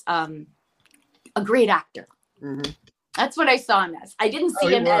as a great actor. Mm-hmm. That's what I saw him as. I didn't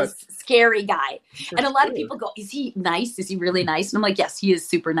see him as scary guy. And a lot of people go, is he nice? Is he really nice? And I'm like, yes, he is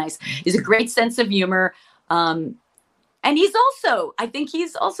super nice. He's a great sense of humor. And I think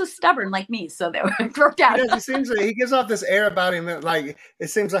he's also stubborn like me. So that worked out. It seems like he gives off this air about him that, like, it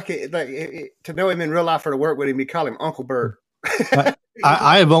seems like to know him in real life or to work with him, we call him Uncle Bert.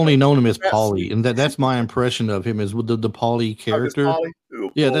 I have only known him as Paulie, and that's my impression of him is with the Paulie character.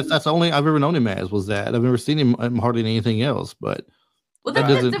 Yeah, that's the only I've ever known him as was that. I've never seen him hardly in anything else. But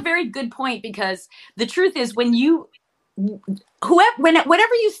that's a very good point, because the truth is whenever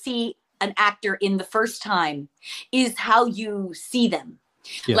you see an actor in the first time is how you see them.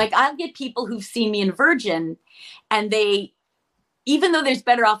 Yeah. Like I'll get people who've seen me in Virgin, and even though there's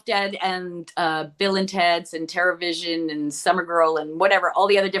Better Off Dead and Bill and Ted's and TerrorVision and Summer Girl and whatever, all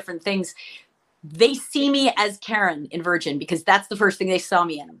the other different things, they see me as Karen in Virgin because that's the first thing they saw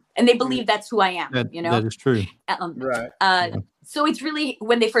me in. And they believe that's who I am, That is true. Right. So it's really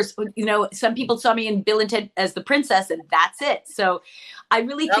when they first, some people saw me in Bill and Ted as the princess, and that's it. So I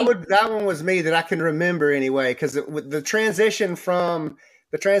really think that one was me that I can remember anyway, because the transition from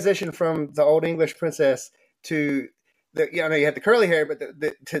the Old English princess to you had the curly hair, but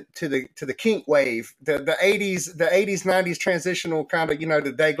to the kink wave, the 80s 90s transitional kind of,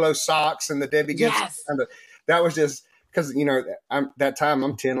 the day glow socks and the Debbie Gibson kind of, that was just because I'm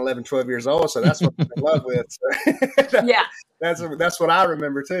 10, 11, 12 years old, so that's what I'm in love with. So that's what I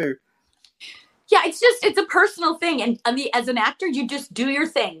remember too. Yeah, it's a personal thing. And as an actor, you just do your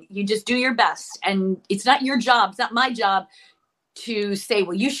thing. You just do your best. And it's not your job. It's not my job to say,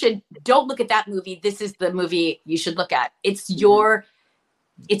 well, don't look at that movie. This is the movie you should look at. It's your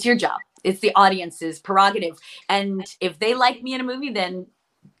job. It's the audience's prerogative. And if they like me in a movie, then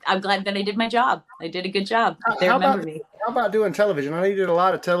I'm glad that I did my job. I did a good job. They remember me. How about doing television? I know you did a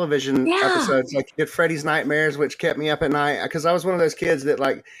lot of television episodes. Like you did Freddy's Nightmares, which kept me up at night. Because I was one of those kids that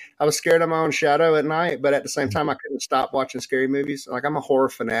I was scared of my own shadow at night, but at the same time, I couldn't stop watching scary movies. Like I'm a horror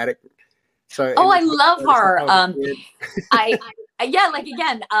fanatic. So I love horror.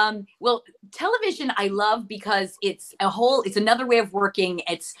 Well, television I love because it's another way of working.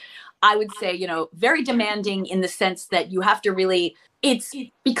 It's, I would say, very demanding in the sense that you have to really, it's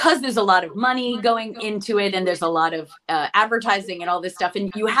because there's a lot of money going into it and there's a lot of advertising and all this stuff.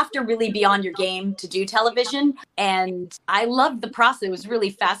 And you have to really be on your game to do television. And I loved the process. It was really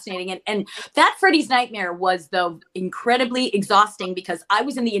fascinating. And that Freddy's Nightmare was, though, incredibly exhausting because I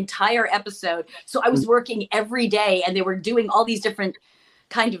was in the entire episode. So I was working every day and they were doing all these different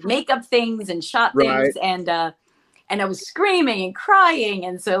kind of makeup things and shot things. And I was screaming and crying.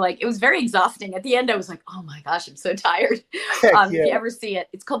 And so it was very exhausting. At the end, I was like, oh my gosh, I'm so tired. If you ever see it,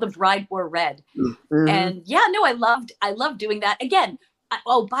 it's called The Bride Wore Red. Mm-hmm. And I loved doing that. Again,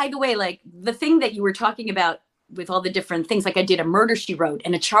 by the way, the thing that you were talking about with all the different things, I did a Murder, She Wrote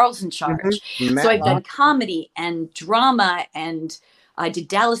and a Charles in Charge. Mm-hmm. So I've done comedy and drama and I did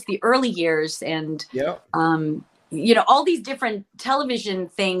Dallas the early years and, all these different television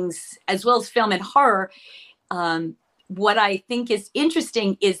things as well as film and horror. What I think is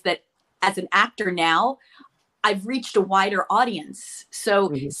interesting is that as an actor now, I've reached a wider audience.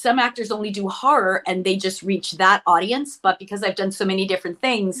 So some actors only do horror and they just reach that audience. But because I've done so many different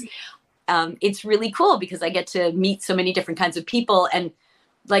things, it's really cool because I get to meet so many different kinds of people. And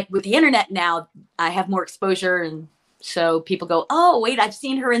with the internet now, I have more exposure. And so people go, oh, wait, I've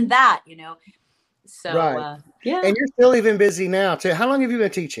seen her in that, So, yeah. And you're still even busy now, too. How long have you been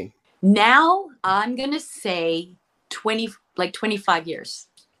teaching? Now I'm going to say 25 years.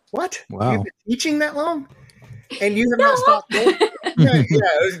 What? Wow. You've been teaching that long? And you have not stopped going?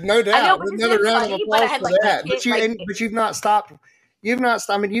 There's no doubt. Another round of applause for that. But you've not stopped. You've not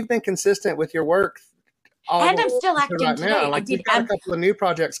stopped. I mean, you've been consistent with your work. And I'm still acting right today. Now. You've got a couple of new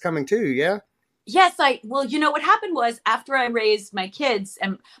projects coming too, yeah? Yes. What happened was after I raised my kids,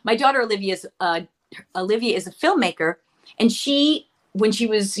 and my daughter Olivia is a filmmaker, and when she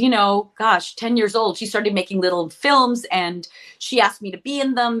was, 10 years old, she started making little films and she asked me to be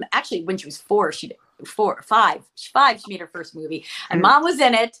in them. Actually, when she was 5, she made her first movie and Mom was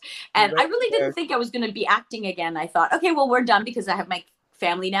in it. And I really didn't think I was going to be acting again. I thought, okay, well, we're done because I have my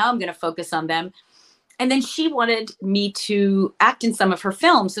family now. I'm going to focus on them. And then she wanted me to act in some of her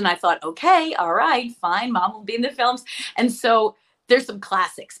films. And I thought, okay, all right, fine. Mom will be in the films. And so there's some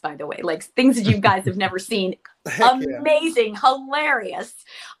classics, by the way, things that you guys have never seen. Amazing, hilarious,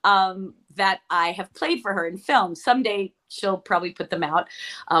 that I have played for her in film. Someday she'll probably put them out,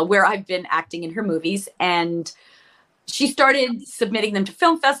 where I've been acting in her movies. And she started submitting them to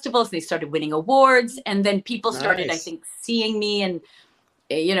film festivals. They started winning awards. And then people started, I think, seeing me and,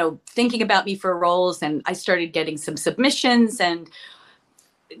 thinking about me for roles. And I started getting some submissions and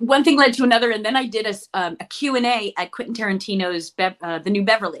one thing led to another. And then I did a Q&A at Quentin Tarantino's The New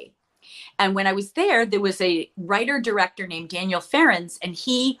Beverly. And when I was there was a writer-director named Daniel Ferrens, and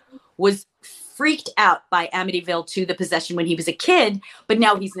he was freaked out by Amityville II, The Possession, when he was a kid, but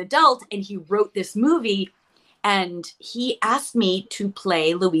now he's an adult, and he wrote this movie, and he asked me to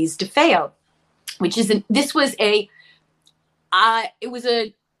play Louise DeFeo, which is I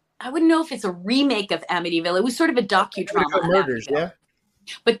wouldn't know if it's a remake of Amityville. It was sort of a docudrama. Murders, yeah.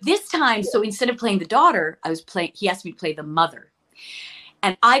 But this time, so instead of playing the daughter, he asked me to play the mother.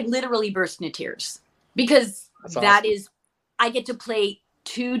 And I literally burst into tears because I get to play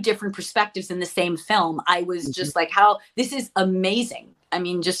 2 different perspectives in the same film. I was just this is amazing. I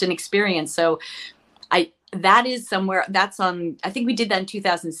mean, just an experience. So that's on, I think we did that in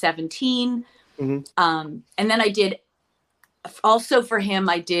 2017. And then I did, also for him,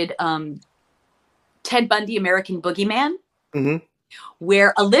 I did Ted Bundy, American Boogeyman.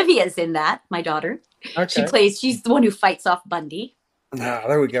 Where Olivia's in that, my daughter. Okay. She's the one who fights off Bundy.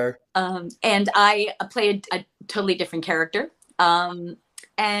 There we go. And I played a totally different character. And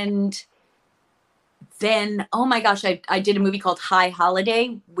then, oh my gosh, I did a movie called High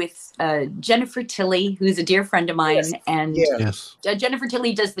Holiday with Jennifer Tilly, who's a dear friend of mine. Yes. And Jennifer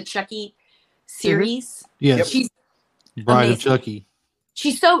Tilly does the Chucky series. Yes. She's Bride amazing. of Chucky.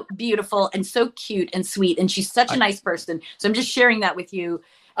 She's so beautiful and so cute and sweet, and she's such a nice person. So I'm just sharing that with you.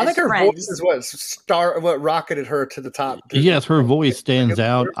 I think her friends. voice is what rocketed her to the top. Yes, her voice stands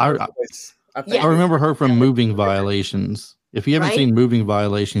out. I remember her from Moving Violations. If you haven't seen Moving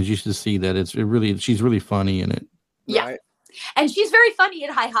Violations, you should see that. She's really funny in it. Yeah. Right. And she's very funny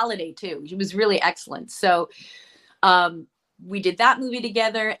in High Holiday too. She was really excellent. So we did that movie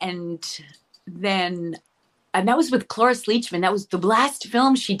together, and that was with Cloris Leachman. That was the last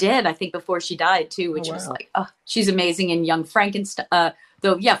film she did, I think, before she died too, which was like, oh, she's amazing in Young Frankenstein.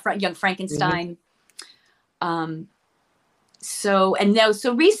 Young Frankenstein. Mm-hmm. So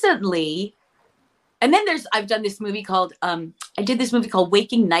recently, and then I've done this movie called, I did this movie called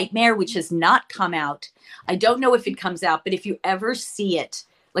Waking Nightmare, which has not come out. I don't know if it comes out, but if you ever see it,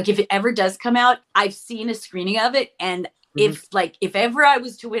 like if it ever does come out, I've seen a screening of it. And if ever I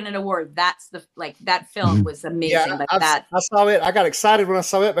was to win an award, that film was amazing. Yeah, I saw it. I got excited when I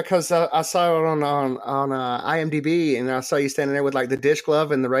saw it because I saw it on IMDb, and I saw you standing there with like the dish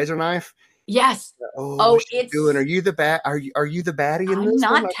glove and the razor knife. Yes. It's doing. Are you the are you the baddie in this?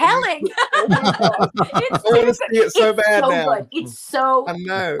 I'm not telling. I want to see it so bad now. Good. It's so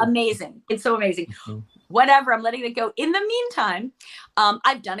amazing. It's so amazing. Mm-hmm. Whatever. I'm letting it go. In the meantime,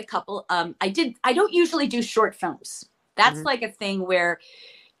 I've done a couple. I don't usually do short films. That's like a thing where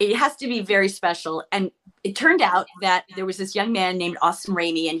it has to be very special. And it turned out that there was this young man named Austin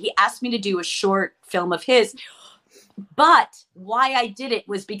Ramey, and he asked me to do a short film of his. But why I did it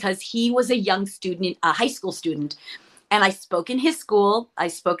was because he was a young student, a high school student. And I spoke in his school. I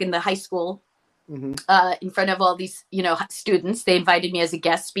spoke in the high school in front of all these, students. They invited me as a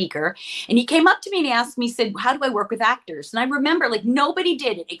guest speaker. And he came up to me and he asked me, said, how do I work with actors? And I remember nobody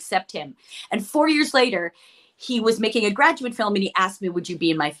did it except him. And 4 years later, he was making a graduate film and he asked me, would you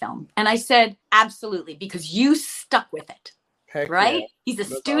be in my film? And I said, absolutely, because you stuck with it. Heck right? Yeah. He's a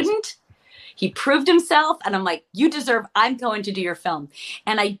student. Awesome. He proved himself. And I'm like, you deserve, I'm going to do your film.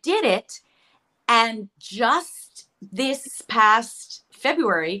 And I did it. And just this past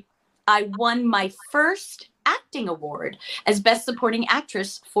February, I won my first acting award as Best Supporting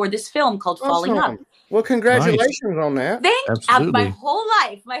Actress for this film called Falling Up. Well, congratulations on that. Thanks. My whole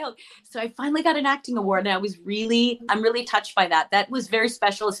life. So I finally got an acting award, and I'm really touched by that. That was very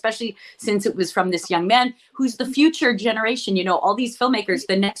special, especially since it was from this young man who's the future generation. All these filmmakers,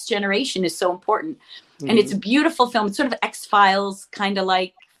 the next generation is so important. And it's a beautiful film. It's sort of X-Files kind of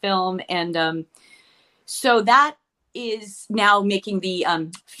like film. And so that is now making the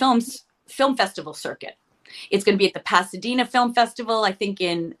film festival circuit. It's going to be at the Pasadena Film Festival, I think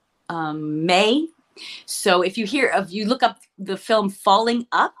in May. So if you look up the film Falling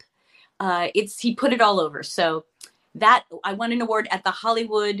Up, he put it all over. So that I won an award at the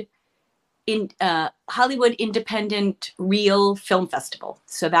Hollywood Independent Real Film Festival.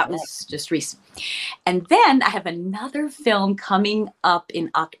 So that was just recent. And then I have another film coming up in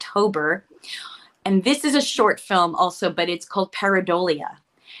October. And this is a short film also, but it's called Pareidolia.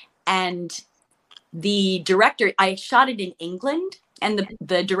 And the director, I shot it in England, and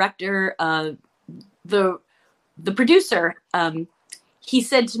the director, the producer, he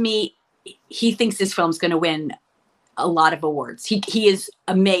said to me, he thinks this film's going to win a lot of awards. He is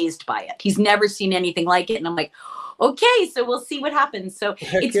amazed by it. He's never seen anything like it. And I'm like, okay, so we'll see what happens. So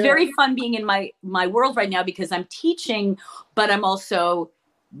it's very fun being in my world right now because I'm teaching, but I'm also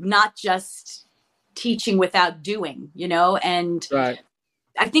not just teaching without doing, and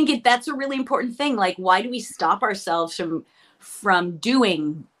I think that's a really important thing. Like, why do we stop ourselves from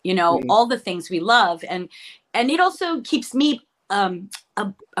doing, all the things we love? And it also keeps me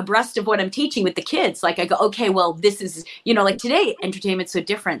abreast of what I'm teaching with the kids. Like I go, okay, well, this is, like today, entertainment's so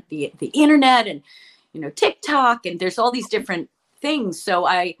different. The internet and, TikTok, and there's all these different things. So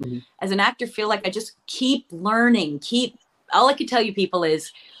I, as an actor, feel like I just keep learning. All I can tell you people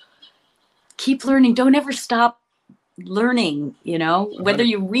is keep learning. Don't ever stop learning, whether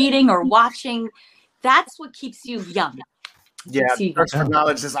you're reading or watching. That's what keeps you young. Yeah, thirst for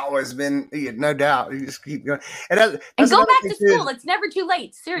knowledge has always been, no doubt. You just keep going. And go back to school. It's never too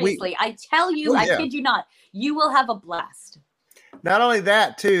late. Seriously, I tell you, I kid you not, you will have a blast. Not only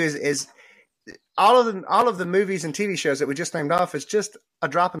that, too, is all of the movies and TV shows that we just named off is just a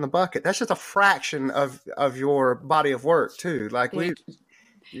drop in the bucket. That's just a fraction of your body of work, too. Like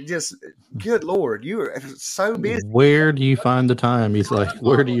just, good Lord, you are so busy. Where do you find the time? He's like,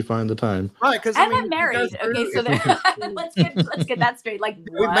 where do you find the time? Right, because I'm married. Okay, so let's get that straight. Like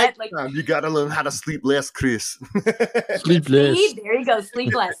what? Like you got to learn how to sleep less, Chris. Sleep less. See? There you go.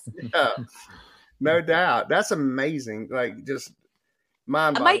 Sleep less. No doubt. That's amazing. Like just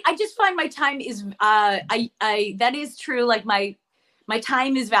mind-boggling. I just find my time is that is true. Like my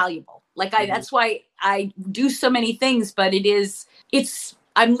time is valuable. Like that's why I do so many things. But it's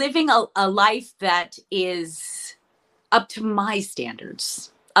I'm living a life that is up to my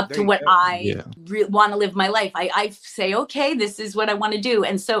standards, up There to you what go. I want to live my life. I say, okay, this is what I want to do.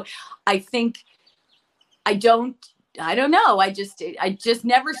 And so I think I don't know. I just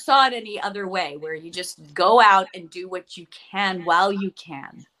never saw it any other way, where you just go out and do what you can while you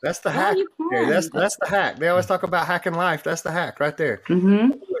can. That's the While hack. you There. can. That's the hack. They always talk about hacking life. That's the hack right there.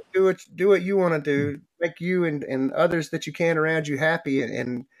 Mm-hmm. Do what you want to do. Make you and others that you can around you happy,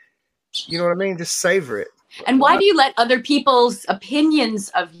 and you know what I mean. Just savor it. And why do you let other people's opinions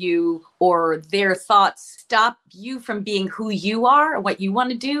of you or their thoughts stop you from being who you are or what you want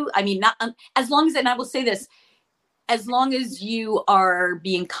to do? I mean, not as long as, and I will say this, as long as you are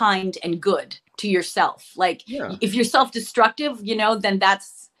being kind and good to yourself. Like if you're self-destructive, then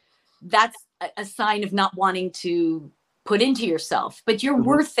that's a sign of not wanting to put into yourself, but you're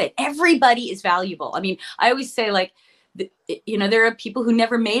worth it. Everybody is valuable. I mean, I always say, like, there are people who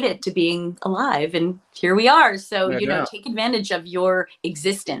never made it to being alive, and here we are. So, take advantage of your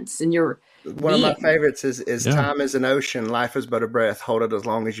existence and your One being. of my favorites is time is an ocean, life is but a breath. Hold it as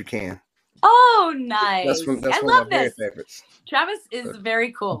long as you can. Oh, nice. That's I one of love my this. very favorites. Travis is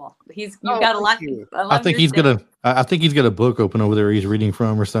very cool. You've got a lot. I think he's got a book open over there he's reading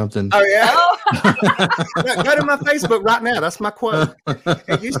from or something. Oh yeah. Go to my Facebook right now. That's my quote.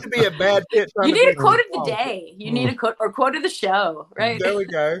 It used to be a bad pitch. You need a quote of the day. You need a quote of the show, right? There we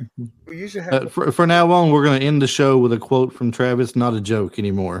go. We usually have for now on, we're going to end the show with a quote from Travis, not a joke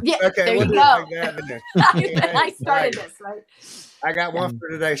anymore. Yeah, okay, there you go. I started this, right? I got one for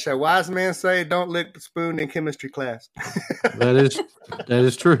today. So wise men say, "Don't lick the spoon in chemistry class." That is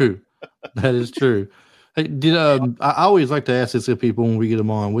true. That is true. Hey, I always like to ask this of people when we get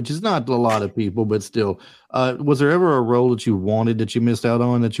them on, which is not a lot of people, but still. Was there ever a role that you wanted that you missed out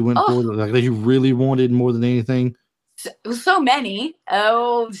on that you went for, like that you really wanted more than anything? So many.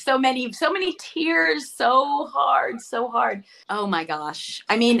 So many tears. So hard. Oh my gosh.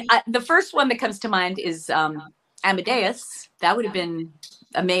 I mean, the first one that comes to mind is Amadeus. That would have been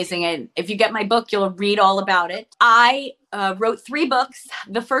amazing. And if you get my book, you'll read all about it. I wrote 3 books.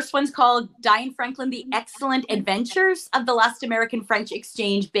 The first one's called Diane Franklin, The Excellent Adventures of the Last American French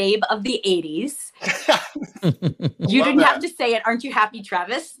Exchange Babe of the 80s. You didn't have to say it. Aren't you happy,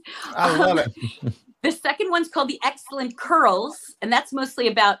 Travis? I love it. The second one's called The Excellent Curls, and that's mostly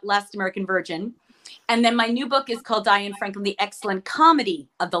about Last American Virgin. And then my new book is called Diane Franklin, The Excellent Comedy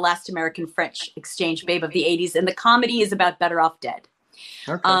of the Last American French Exchange Babe of the 80s. And the comedy is about Better Off Dead.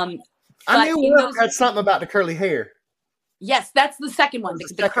 Okay. I knew had something about the curly hair. Yes, that's the second one.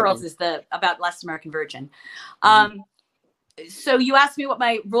 The curls is about Last American Virgin. So you asked me what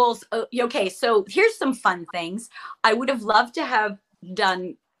my roles. Okay, so here's some fun things. I would have loved to have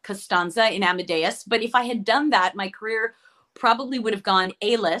done Costanza in Amadeus, but if I had done that, my career probably would have gone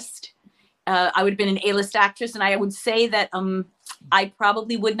A-list. I would have been an A-list actress, and I would say that I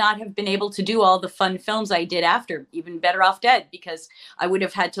probably would not have been able to do all the fun films I did after, even Better Off Dead, because I would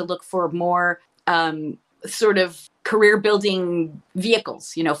have had to look for more sort of career-building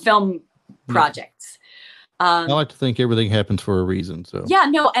vehicles, film projects. I like to think everything happens for a reason. So yeah,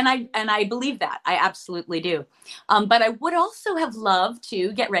 no, and I believe that. I absolutely do. But I would also have loved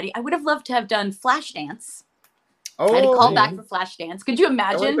to get ready. I would have loved to have done Flashdance. I had to call back for Flashdance. Could you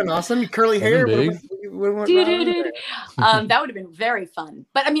imagine? That would have been awesome. Curly hair. That would have been very fun.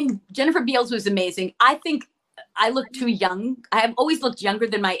 But I mean, Jennifer Beals was amazing. I think I look too young. I have always looked younger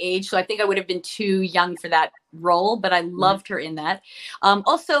than my age, so I think I would have been too young for that role. But I loved her in that.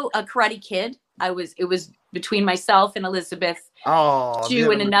 Also, a Karate Kid. It was between myself and Elizabeth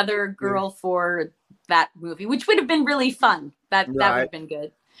Shue and another girl for that movie, which would have been really fun. That would have been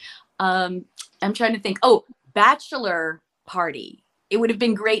good. I'm trying to think. Oh, Bachelor Party. It would have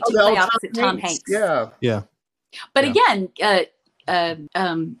been great to play opposite Tom Hanks. Yeah. But again,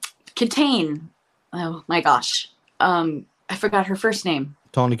 Katane. Oh my gosh. I forgot her first name.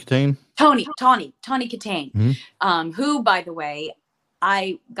 Tawny Katane. Tawny Katane. Who, by the way,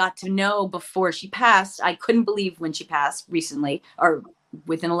 I got to know before she passed. I couldn't believe when she passed recently, or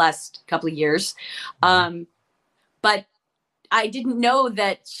within the last couple of years. But I didn't know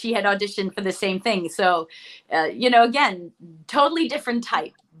that she had auditioned for the same thing. So, again, totally different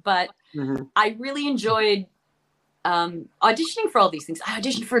type. But I really enjoyed auditioning for all these things. I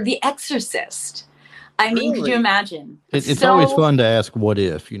auditioned for The Exorcist. I mean, could you imagine? It's always fun to ask what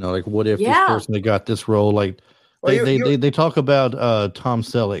if, like what if this person that got this role, like they talk about Tom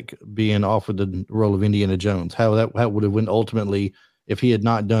Selleck being offered the role of Indiana Jones, how that would have went ultimately if he had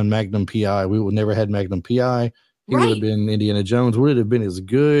not done Magnum PI. We would never had Magnum PI. He would have been Indiana Jones. Would it have been as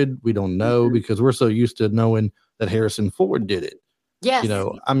good? We don't know because we're so used to knowing that Harrison Ford did it. Yes. You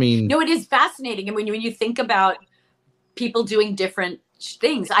know, I mean, no, it is fascinating. And when you think about people doing different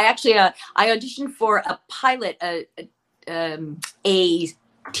things, I actually I auditioned for a pilot, a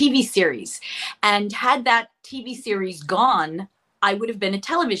TV series, and had that TV series gone, I would have been a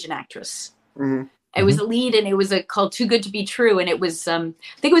television actress. Mm-hmm. I was a lead, and it was called Too Good to Be True, and it was I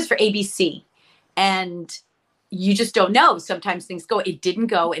think it was for ABC, and you just don't know. Sometimes things go. It didn't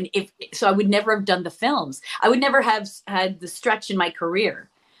go, and so I would never have done the films. I would never have had the stretch in my career.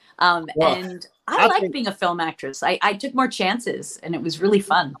 And I like being a film actress. I took more chances, and it was really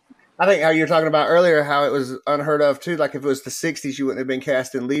fun. I think how you were talking about earlier, how it was unheard of too. Like if it was the 60s, you wouldn't have been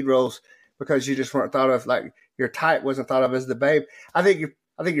cast in lead roles because you just weren't thought of, like your type wasn't thought of as the babe. I think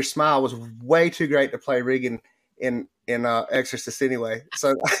your smile was way too great to play Regan in Exorcist anyway.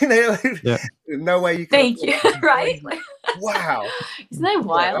 So no way you could. Thank you. Right? Wow. Isn't that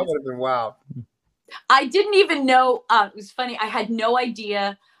wild? Yeah, that would have been wild. I didn't even know. It was funny. I had no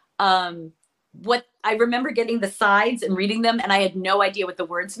idea what. I remember getting the sides and reading them, and I had no idea what the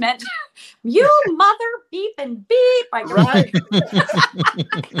words meant. You mother beep and beep. Right.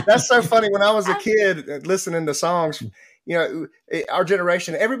 That's so funny. When I was a kid listening to songs, you know, our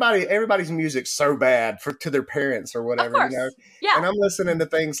generation, everybody's music's so bad to their parents or whatever, you know. Yeah. And I'm listening to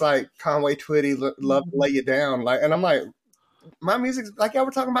things like Conway Twitty, Love to Lay You Down, and I'm like, my music's like, y'all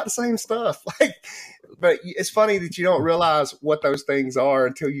were talking about the same stuff. But it's funny that you don't realize what those things are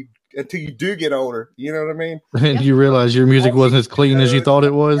until you do get older. You know what I mean? And you realize your music wasn't as clean as you thought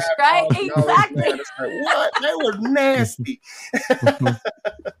it was. Right, exactly. What? They were nasty.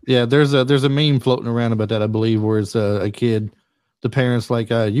 Yeah, there's a meme floating around about that, I believe, where it's a kid, the parents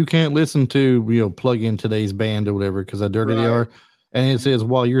like, you can't listen to, plug in today's band or whatever because how dirty they are. And it says,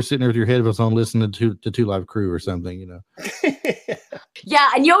 while you're sitting there with your headphones on listening to Two Live Crew or something, Yeah,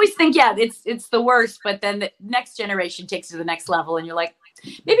 and you always think, it's the worst, but then the next generation takes it to the next level, and you're like,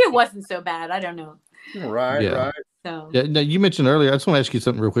 maybe it wasn't so bad. I don't know. Right. So now you mentioned earlier. I just want to ask you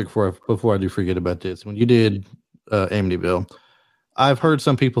something real quick before I do forget about this. When you did Amityville, I've heard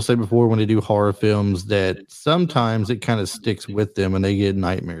some people say before when they do horror films that sometimes it kind of sticks with them and they get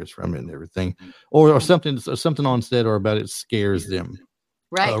nightmares from it and everything, or something on set or about it scares them.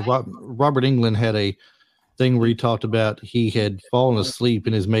 Right. Robert Englund had a thing where he talked about he had fallen asleep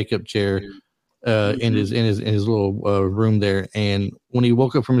in his makeup chair in his little room there, and when he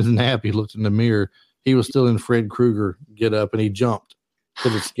woke up from his nap, he looked in the mirror. He was still in Fred Krueger get up, and he jumped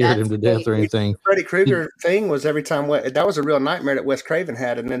because it scared him to death or anything. The Freddy Krueger thing was every time that was a real nightmare that Wes Craven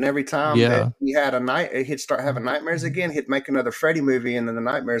had, and then every time that he had a night, he'd start having nightmares again. He'd make another Freddy movie, and then the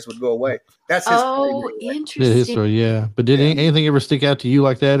nightmares would go away. That's his. Interesting. His story, yeah. But did anything ever stick out to you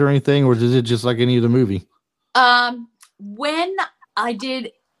like that or anything, or is it just like any other movie? When I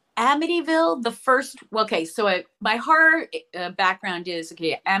did Amityville, the first, so my horror background is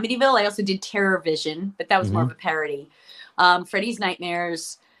Amityville. I also did Terror Vision, but that was more of a parody. Freddy's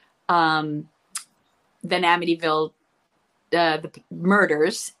Nightmares, then Amityville, the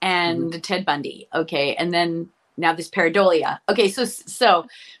murders, and Ted Bundy. Okay, and then now this Pareidolia. Okay, so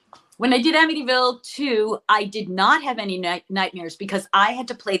when I did Amityville 2, I did not have any nightmares because I had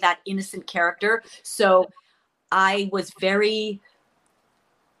to play that innocent character. So I was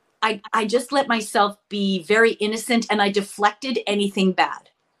I just let myself be very innocent, and I deflected anything bad.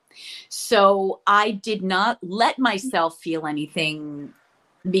 So I did not let myself feel anything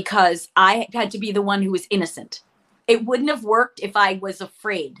because I had to be the one who was innocent. It wouldn't have worked if I was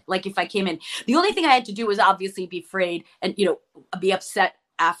afraid. Like if I came in, the only thing I had to do was obviously be afraid and, be upset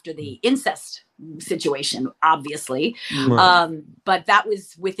after the incest situation, obviously. Right. But that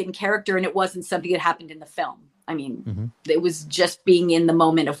was within character, and it wasn't something that happened in the film. I mean, it was just being in the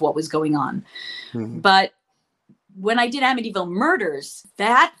moment of what was going on. But when I did Amityville Murders,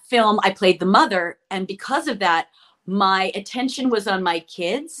 that film, I played the mother. And because of that, my attention was on my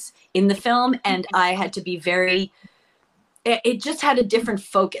kids in the film. And I had to be it just had a different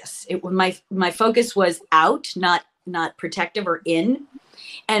focus. My focus was out, not protective or in.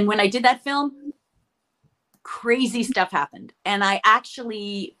 And when I did that film, crazy stuff happened. And I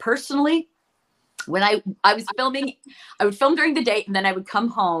actually personally, when I was filming, I would film during the day, and then I would come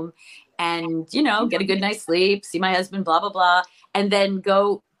home and, get a good night's sleep, see my husband, blah, blah, blah, and then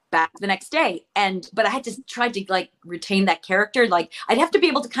go back the next day. But I had to try to retain that character. I'd have to be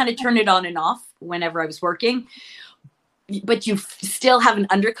able to kind of turn it on and off whenever I was working, but you still have an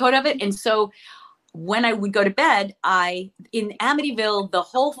undercoat of it. And so when I would go to bed, in Amityville, the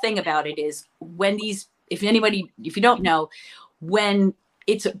whole thing about it is if you don't know, when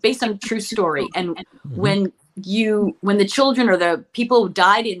it's based on a true story. And when the children or the people who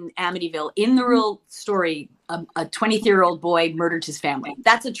died in Amityville, in the real story, a 23-year-old boy murdered his family.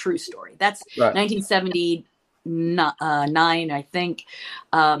 That's a true story. That's Right. 1979, I think,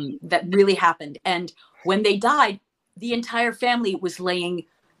 that really happened. And when they died, the entire family was laying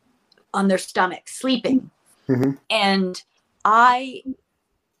on their stomachs, sleeping. Mm-hmm.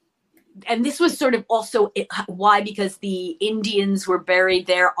 And this was sort of also why, because the Indians were buried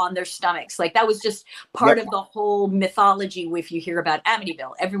there on their stomachs. Like that was just part of the whole mythology. If you hear about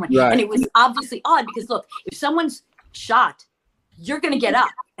Amityville, everyone, Right. and it was obviously odd because look, if someone's shot, you're going to get up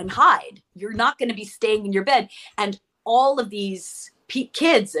and hide. You're not going to be staying in your bed. And all of these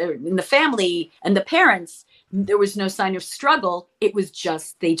kids in the family and the parents, there was no sign of struggle. It was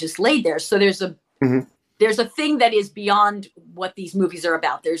just, they just laid there. So there's a thing that is beyond what these movies are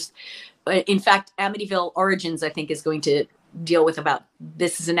about. In fact, Amityville Origins, I think, is going to deal with about,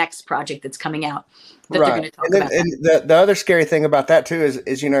 this is the next project that's coming out that they're going to talk about. And the other scary thing about that too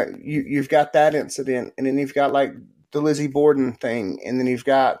is you've got that incident, and then you've got like the Lizzie Borden thing, and then you've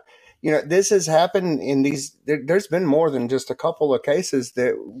got, this has happened in these. There's been more than just a couple of cases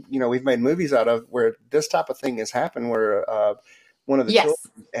that we've made movies out of where this type of thing has happened, where one of the children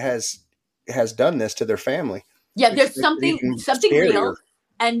has done this to their family. Yeah, there's something real,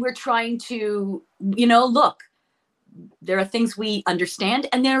 and we're trying to, look, there are things we understand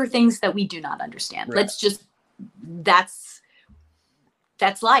and there are things that we do not understand. Right.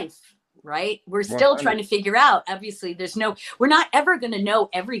 That's life, right? We're still trying to figure out, obviously we're not ever going to know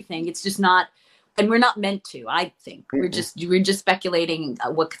everything. It's just not, and we're not meant to, I think. Mm-hmm. We're just speculating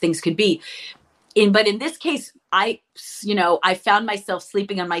what things could be. But in this case, I found myself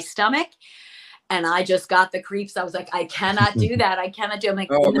sleeping on my stomach. And I just got the creeps. I was like, I cannot do that. I'm like,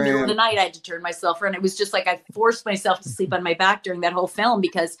 in the middle of the night, I had to turn myself around. It was just like, I forced myself to sleep on my back during that whole film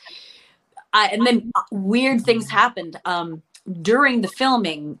because and then weird things happened during the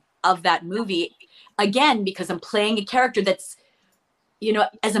filming of that movie. Again, because I'm playing a character that's,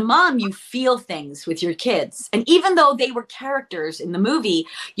 as a mom, you feel things with your kids. And even though they were characters in the movie,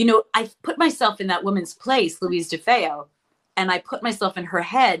 I put myself in that woman's place, Louise DeFeo. And I put myself in her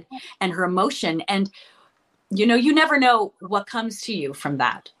head and her emotion. And, you never know what comes to you from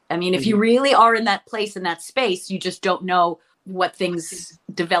that. I mean, if you really are in that place, in that space, you just don't know what things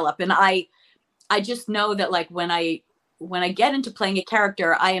develop. And I just know that like when I get into playing a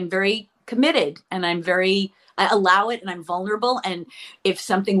character, I am very committed and I allow it and I'm vulnerable. And if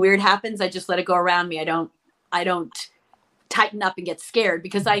something weird happens, I just let it go around me. I don't tighten up and get scared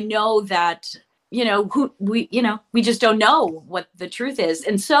because I know that we just don't know what the truth is.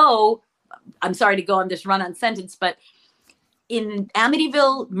 And so I'm sorry to go on this run-on sentence, but in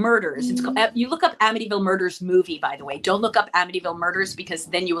Amityville Murders, it's called, you look up Amityville Murders movie, by the way, don't look up Amityville Murders because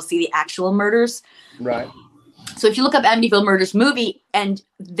then you will see the actual murders. Right. So if you look up Amityville Murders movie, and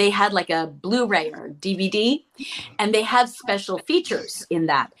they had like a Blu-ray or DVD, and they have special features in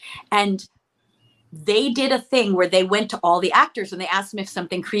that. And they did a thing where they went to all the actors and they asked them if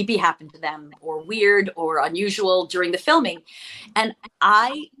something creepy happened to them or weird or unusual during the filming. And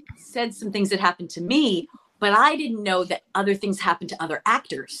I said some things that happened to me, but I didn't know that other things happened to other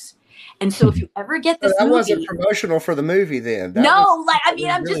actors. And so if you ever get this that movie, wasn't promotional for the movie then.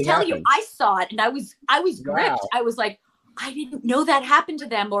 I'm just telling you, I saw it and I was gripped. I was like, I didn't know that happened to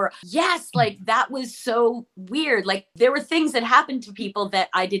them. Or yes, like that was so weird. Like there were things that happened to people that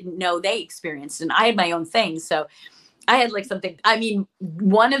I didn't know they experienced. And I had my own thing. So I had like something,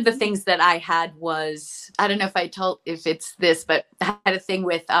 one of the things that I had was, I don't know if it's this, but I had a thing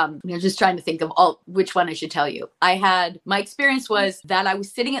with, just trying to think of which one I should tell you. My experience was that I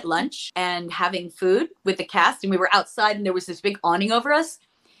was sitting at lunch and having food with the cast and we were outside and there was this big awning over us.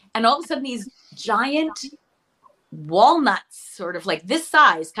 And all of a sudden these giant walnuts, sort of like this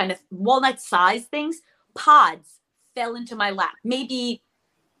size, kind of walnut size things, pods fell into my lap, maybe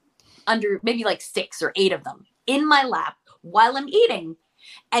like 6 or 8 of them in my lap while I'm eating.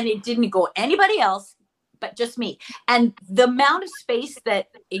 And it didn't go anybody else, but just me. And the amount of space that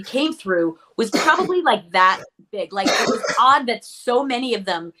it came through was probably like that big. Like it was odd that so many of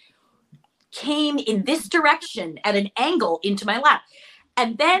them came in this direction at an angle into my lap.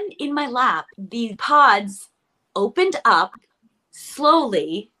 And then in my lap, the pods opened up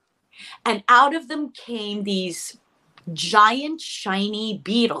slowly, and out of them came these giant shiny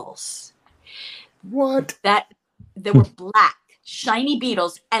beetles. What? That were black, shiny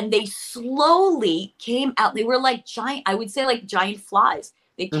beetles, and they slowly came out. They were like giant, I would say like giant flies.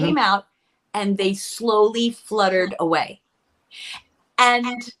 They came out and they slowly fluttered away.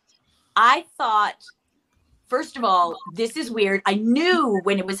 And I thought first of all, this is weird. I knew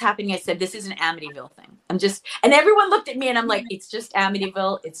when it was happening, I said, this is an Amityville thing. And everyone looked at me and I'm like, it's just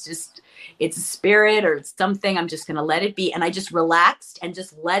Amityville. It's a spirit or something. I'm just going to let it be. And I just relaxed and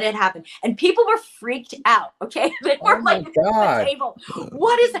just let it happen. And people were freaked out. Okay. They were at the table.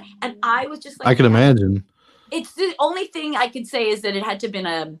 What is that? And I was just like, I can imagine. It's the only thing I could say is that it had to have been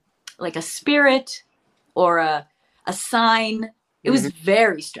a spirit or a sign. It was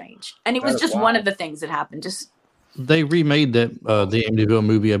very strange. And it was just one of the things that happened. They remade that the Amityville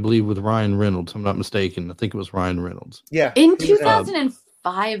movie, I believe, with Ryan Reynolds. I'm not mistaken. I think it was Ryan Reynolds. Yeah. In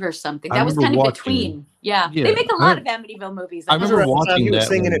 2005 or something. That was kind of between. Yeah. They make a lot of Amityville movies. I remember watching that. She was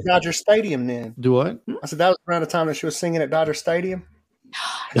singing at Dodger Stadium then. Do what? I said that was around the time that she was singing at Dodger Stadium.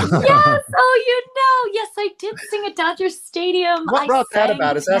 Yes. Oh, yes, I did sing at Dodger Stadium. What brought that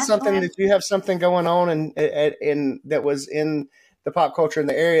about? Is that something that you have something going on and that was in the pop culture in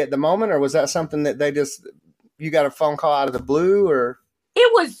the area at the moment, or was that something that you got a phone call out of the blue, or?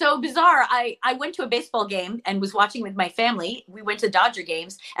 It was so bizarre. I went to a baseball game and was watching with my family. We went to Dodger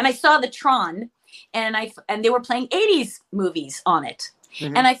games and I saw the Tron and they were playing 80s movies on it.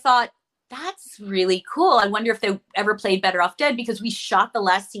 Mm-hmm. And I thought, that's really cool. I wonder if they ever played Better Off Dead because we shot the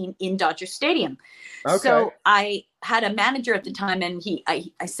last scene in Dodger Stadium. Okay. So I had a manager at the time and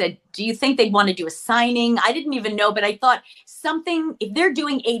I said, do you think they'd want to do a signing? I didn't even know, but I thought if they're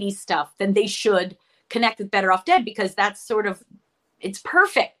doing 80s stuff, then they should connect with Better Off Dead because that's it's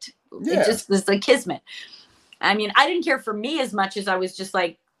perfect. Yeah. It just was like kismet. I mean, I didn't care for me as much as I was just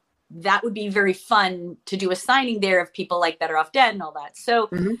like, that would be very fun to do a signing there of people like Better Off Dead and all that. So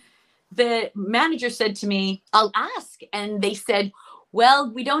the manager said to me, I'll ask. And they said, well,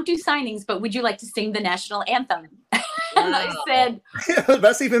 we don't do signings, but would you like to sing the national anthem? And I said,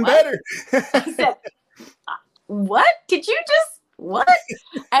 that's even better. I said, what? Did you just, what?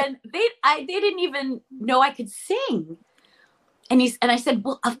 And they didn't even know I could sing. And I said,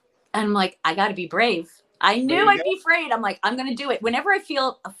 well, and I'm like, I got to be brave. I knew I'd be afraid. I'm like, I'm going to do it. Whenever I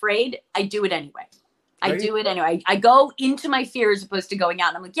feel afraid, I do it anyway. I go into my fear as opposed to going out.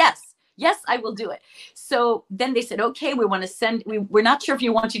 And I'm like, yes, I will do it. So then they said, okay, we're not sure if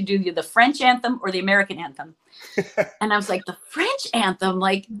you want to do the French anthem or the American anthem. And I was like, the French anthem,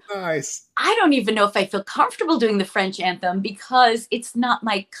 like, nice. I don't even know if I feel comfortable doing the French anthem because it's not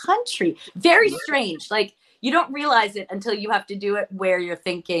my country. Very strange. Like, you don't realize it until you have to do it where you're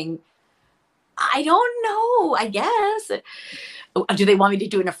thinking, I don't know, I guess. Do they want me to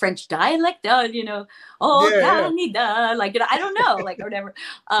do it in a French dialect? Canada, like, I don't know, like, or whatever.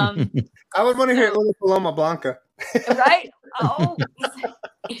 I would want to hear Little Paloma Blanca. Right? Oh,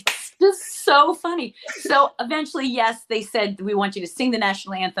 it's just so funny. So eventually, yes, they said, we want you to sing the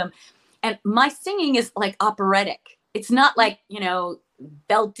national anthem. And my singing is like operatic. It's not like,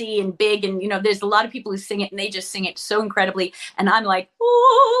 belty and big. And, there's a lot of people who sing it and they just sing it so incredibly. And I'm like,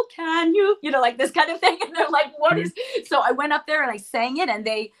 oh, can you, like this kind of thing. And they're like, what is, so I went up there and I sang it and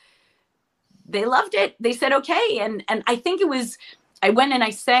they loved it. They said, okay. And I think I went and I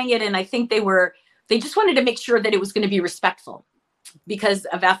sang it and I think they just wanted to make sure that it was going to be respectful because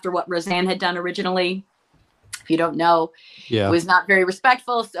of after what Roseanne had done originally. If you don't know, It was not very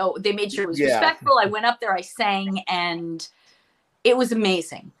respectful. So they made sure it was respectful. I went up there, I sang, and it was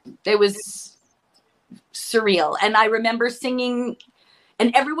amazing. It was surreal. And I remember singing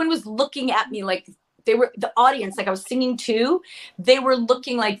and everyone was looking at me like the audience, like I was singing too. They were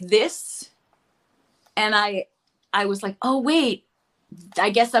looking like this. And I was like, oh, wait, I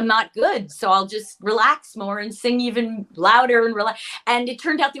guess I'm not good. So I'll just relax more and sing even louder and relax. And it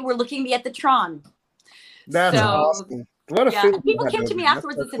turned out they were looking at me at the Tron. That's awesome. What a feeling. People came to me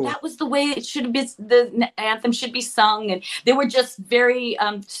afterwards and said that was the way it should be. The anthem should be sung, and they were just very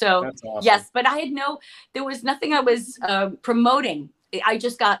so. That's awesome. Yes, but there was nothing I was promoting. I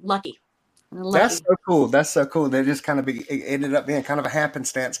just got lucky. That's so cool. That's so cool. They just kind of it ended up being kind of a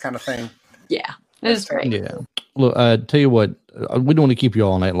happenstance kind of thing. Yeah, it was great. Yeah. Look, tell you what, we don't want to keep you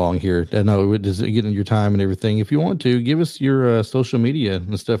all night long here. I know it is getting your time and everything. If you want to, give us your social media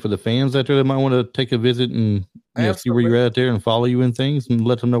and stuff for the fans out there that might want to take a visit and see where you're at there and follow you and things and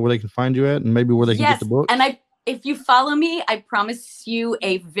let them know where they can find you at and maybe where they can get the book. And if you follow me, I promise you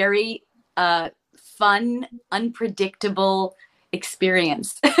a very fun, unpredictable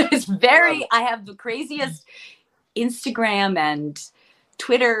experience. I have the craziest Instagram and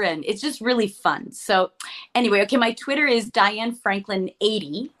Twitter, and it's just really fun. So anyway, okay, my Twitter is Diane Franklin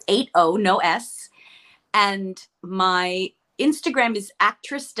 80, no S. And my Instagram is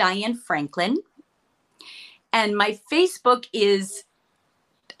actress Diane Franklin. And my Facebook is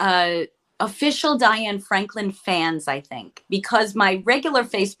official Diane Franklin fans, I think, because my regular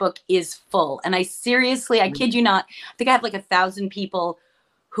Facebook is full. And I kid you not, I think I have like 1,000 people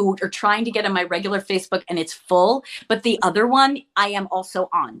who are trying to get on my regular Facebook and it's full. But the other one I am also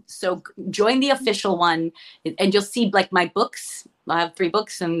on. So join the official one and you'll see like my books. I have 3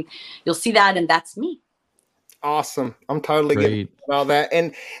 books and you'll see that. And that's me. Awesome. I'm totally getting all that.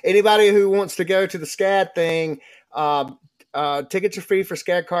 And anybody who wants to go to the SCAD thing, tickets are free for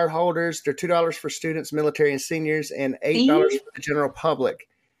SCAD card holders. They're $2 for students, military, and seniors, and $8 for the general public.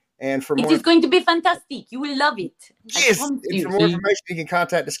 And for more, it is going to be fantastic. You will love it. Yes. And for more information, you can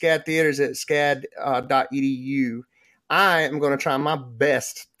contact the SCAD theaters at scad.edu. I am going to try my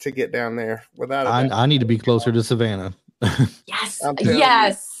best to get down there without. I need to be closer to Savannah. Yes.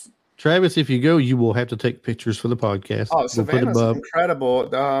 Yes. Travis, if you go, you will have to take pictures for the podcast. Oh, Savannah's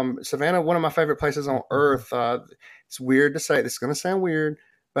incredible. Savannah, one of my favorite places on earth. It's weird to say. This is going to sound weird.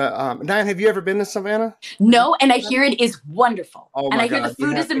 But Diane, have you ever been to Savannah? No, and I hear it is wonderful. Oh, and I hear God. the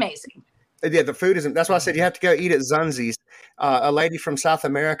food is amazing. Yeah, the food isn't. That's why I said you have to go eat at Zunzi's. A lady from South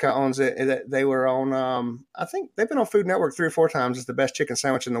America owns it. They were on, I think they've been on Food Network 3 or 4 times. It's the best chicken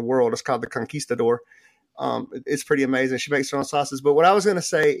sandwich in the world. It's called the Conquistador. It's pretty amazing. She makes her own sauces. But what I was going to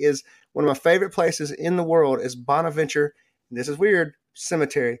say is one of my favorite places in the world is Bonaventure. This is weird,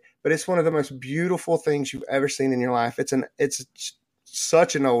 cemetery, but it's one of the most beautiful things you've ever seen in your life. It's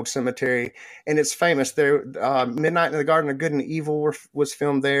such an old cemetery, and it's famous. There, Midnight in the Garden of Good and Evil was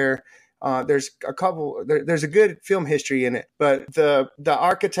filmed there. There's a couple. There's a good film history in it, but the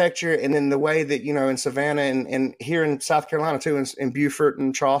architecture and then the way that in Savannah and here in South Carolina too, in Beaufort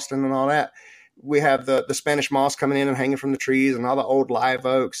and Charleston and all that. We have the Spanish moss coming in and hanging from the trees and all the old live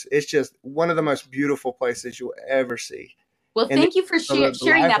oaks. It's just one of the most beautiful places you'll ever see. Well, thank you for sharing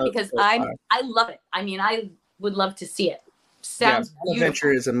that because I love it. I mean, I would love to see it. Sounds beautiful.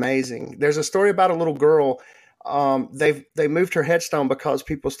 Adventure is amazing. There's a story about a little girl. They moved her headstone because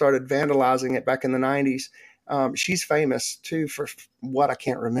people started vandalizing it back in the 90s. She's famous too for what I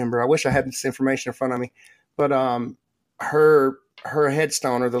can't remember. I wish I had this information in front of me, but her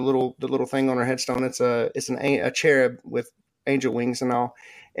headstone or the little thing on her headstone, it's a cherub with angel wings and all.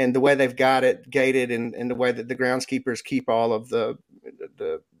 And the way they've got it gated and the way that the groundskeepers keep all of the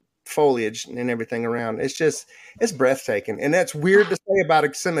foliage and everything around, it's breathtaking. And that's weird to say about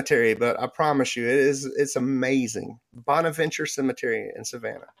a cemetery, but I promise you it's amazing. Bonaventure Cemetery in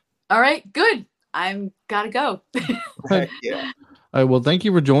Savannah. All right, good. I'm gotta go. Heck yeah. All right, well, thank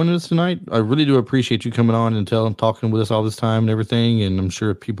you for joining us tonight. I really do appreciate you coming on and talking with us all this time and everything. And I'm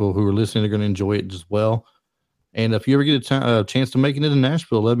sure people who are listening are going to enjoy it as well. And if you ever get a chance to make it into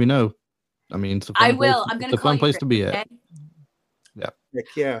Nashville, let me know. I mean, it's a fun I will. Place, I'm going to fun place to be at. Okay? Yeah. Heck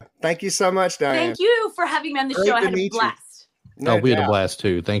yeah. Thank you so much, Diane. Thank you for having me on the show. I had a blast. No, we had a blast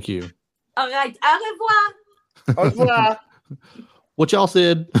too. Thank you. All right. Au revoir. Au revoir. What y'all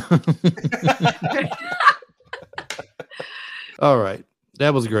said. All right.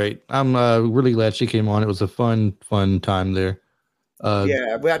 That was great. I'm really glad she came on. It was a fun time there.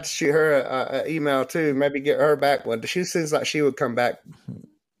 Yeah, we had to shoot her an email too. Maybe get her back one. She seems like she would come back.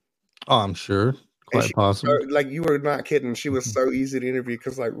 Oh, I'm sure. Quite possible. Like you were not kidding. She was so easy to interview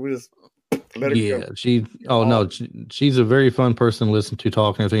because like we just let her go. She's a very fun person to listen to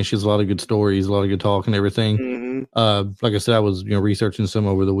talk and everything. She has a lot of good stories, a lot of good talk and everything. Mm-hmm. Like I said, I was researching some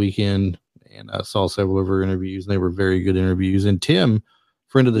over the weekend. And I saw several of her interviews, and they were very good interviews. And Tim,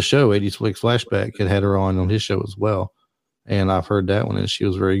 friend of the show, 80's Flicks Flashback, had her on his show as well. And I've heard that one, and she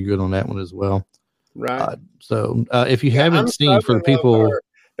was very good on that one as well. Right. So if you haven't seen, for the people,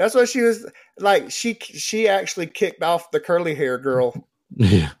 that's what she was like. She actually kicked off the curly hair girl.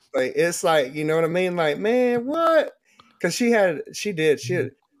 Yeah. Like it's like what I mean. Like man, what? Because she did.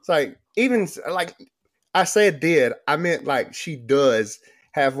 It's like even like I said did. I meant like she does.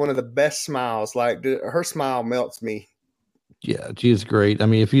 Have one of the best smiles. Like her smile melts me. Yeah, she is great. I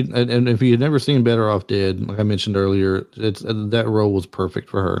mean, if you had never seen Better Off Dead, like I mentioned earlier, that role was perfect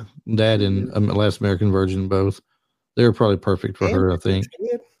for her. That and Last American Virgin, both they were probably perfect for her. I think.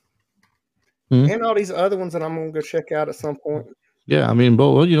 And all these other ones that I'm gonna go check out at some point. Yeah, I mean,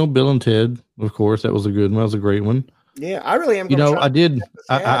 Bill and Ted, of course, that was a good one. That was a great one. Yeah, I really am. I did.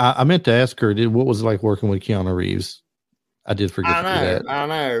 I meant to ask her, what was it like working with Keanu Reeves? I did forget to do that. I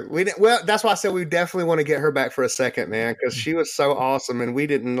know. We didn't, well, that's why I said we definitely want to get her back for a second, man, because she was so awesome, and we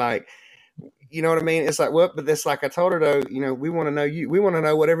didn't like, you know what I mean? It's like, well, but this, like I told her though, we want to know you. We want to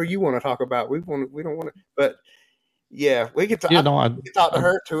know whatever you want to talk about. We don't want to, but yeah, we get to. We could talk to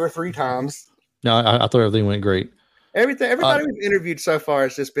her 2 or 3 times. No, I thought everything went great. Everybody we've interviewed so far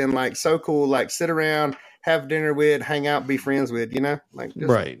has just been like so cool. Like sit around, have dinner with, hang out, be friends with. Like just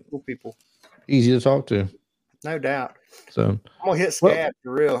right, cool people. Easy to talk to. No doubt. So I'm gonna hit Scad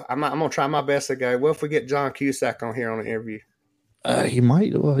for real. I'm gonna try my best to go. What if we get John Cusack on here on the interview? He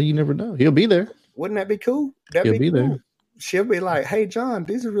might. Well, you never know. He'll be there. Wouldn't that be cool? He'll be cool. there. She'll be like, "Hey, John,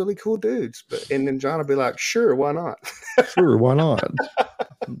 these are really cool dudes," and then John will be like, "Sure, why not?" Sure, why not?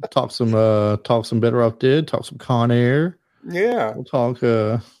 Talk some Better Off Dead. Talk some Con Air. Yeah, we'll talk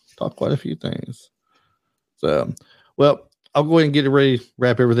quite a few things. So, well, I'll go ahead and get it ready,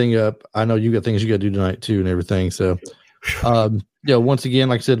 wrap everything up. I know you got things you got to do tonight too, and everything. So, once again,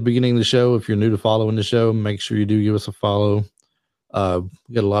 like I said at the beginning of the show, if you're new to following the show, make sure you do give us a follow. We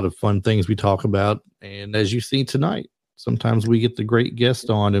got a lot of fun things we talk about, and as you see tonight, sometimes we get the great guest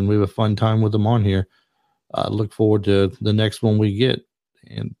on, and we have a fun time with them on here. Look forward to the next one we get,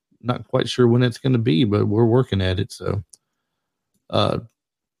 and not quite sure when it's going to be, but we're working at it. So,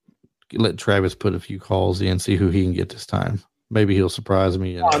 let Travis put a few calls in, see who he can get this time. Maybe he'll surprise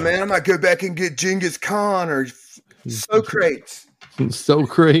me. Oh man, I might go back and get Genghis Khan or Socrates.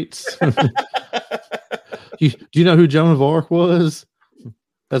 Socrates. Do you know who Joan of Arc was?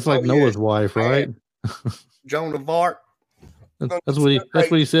 That's like Noah's wife, right? Joan of Arc. That's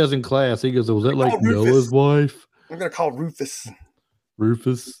what he says in class. He goes, "Was that like Noah's wife?" I'm gonna call Rufus.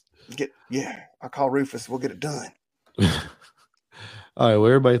 Rufus. I'll call Rufus. We'll get it done. All right, well,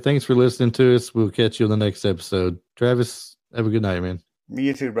 everybody, thanks for listening to us. We'll catch you on the next episode. Travis, have a good night, man.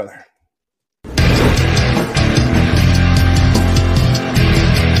 You too, brother.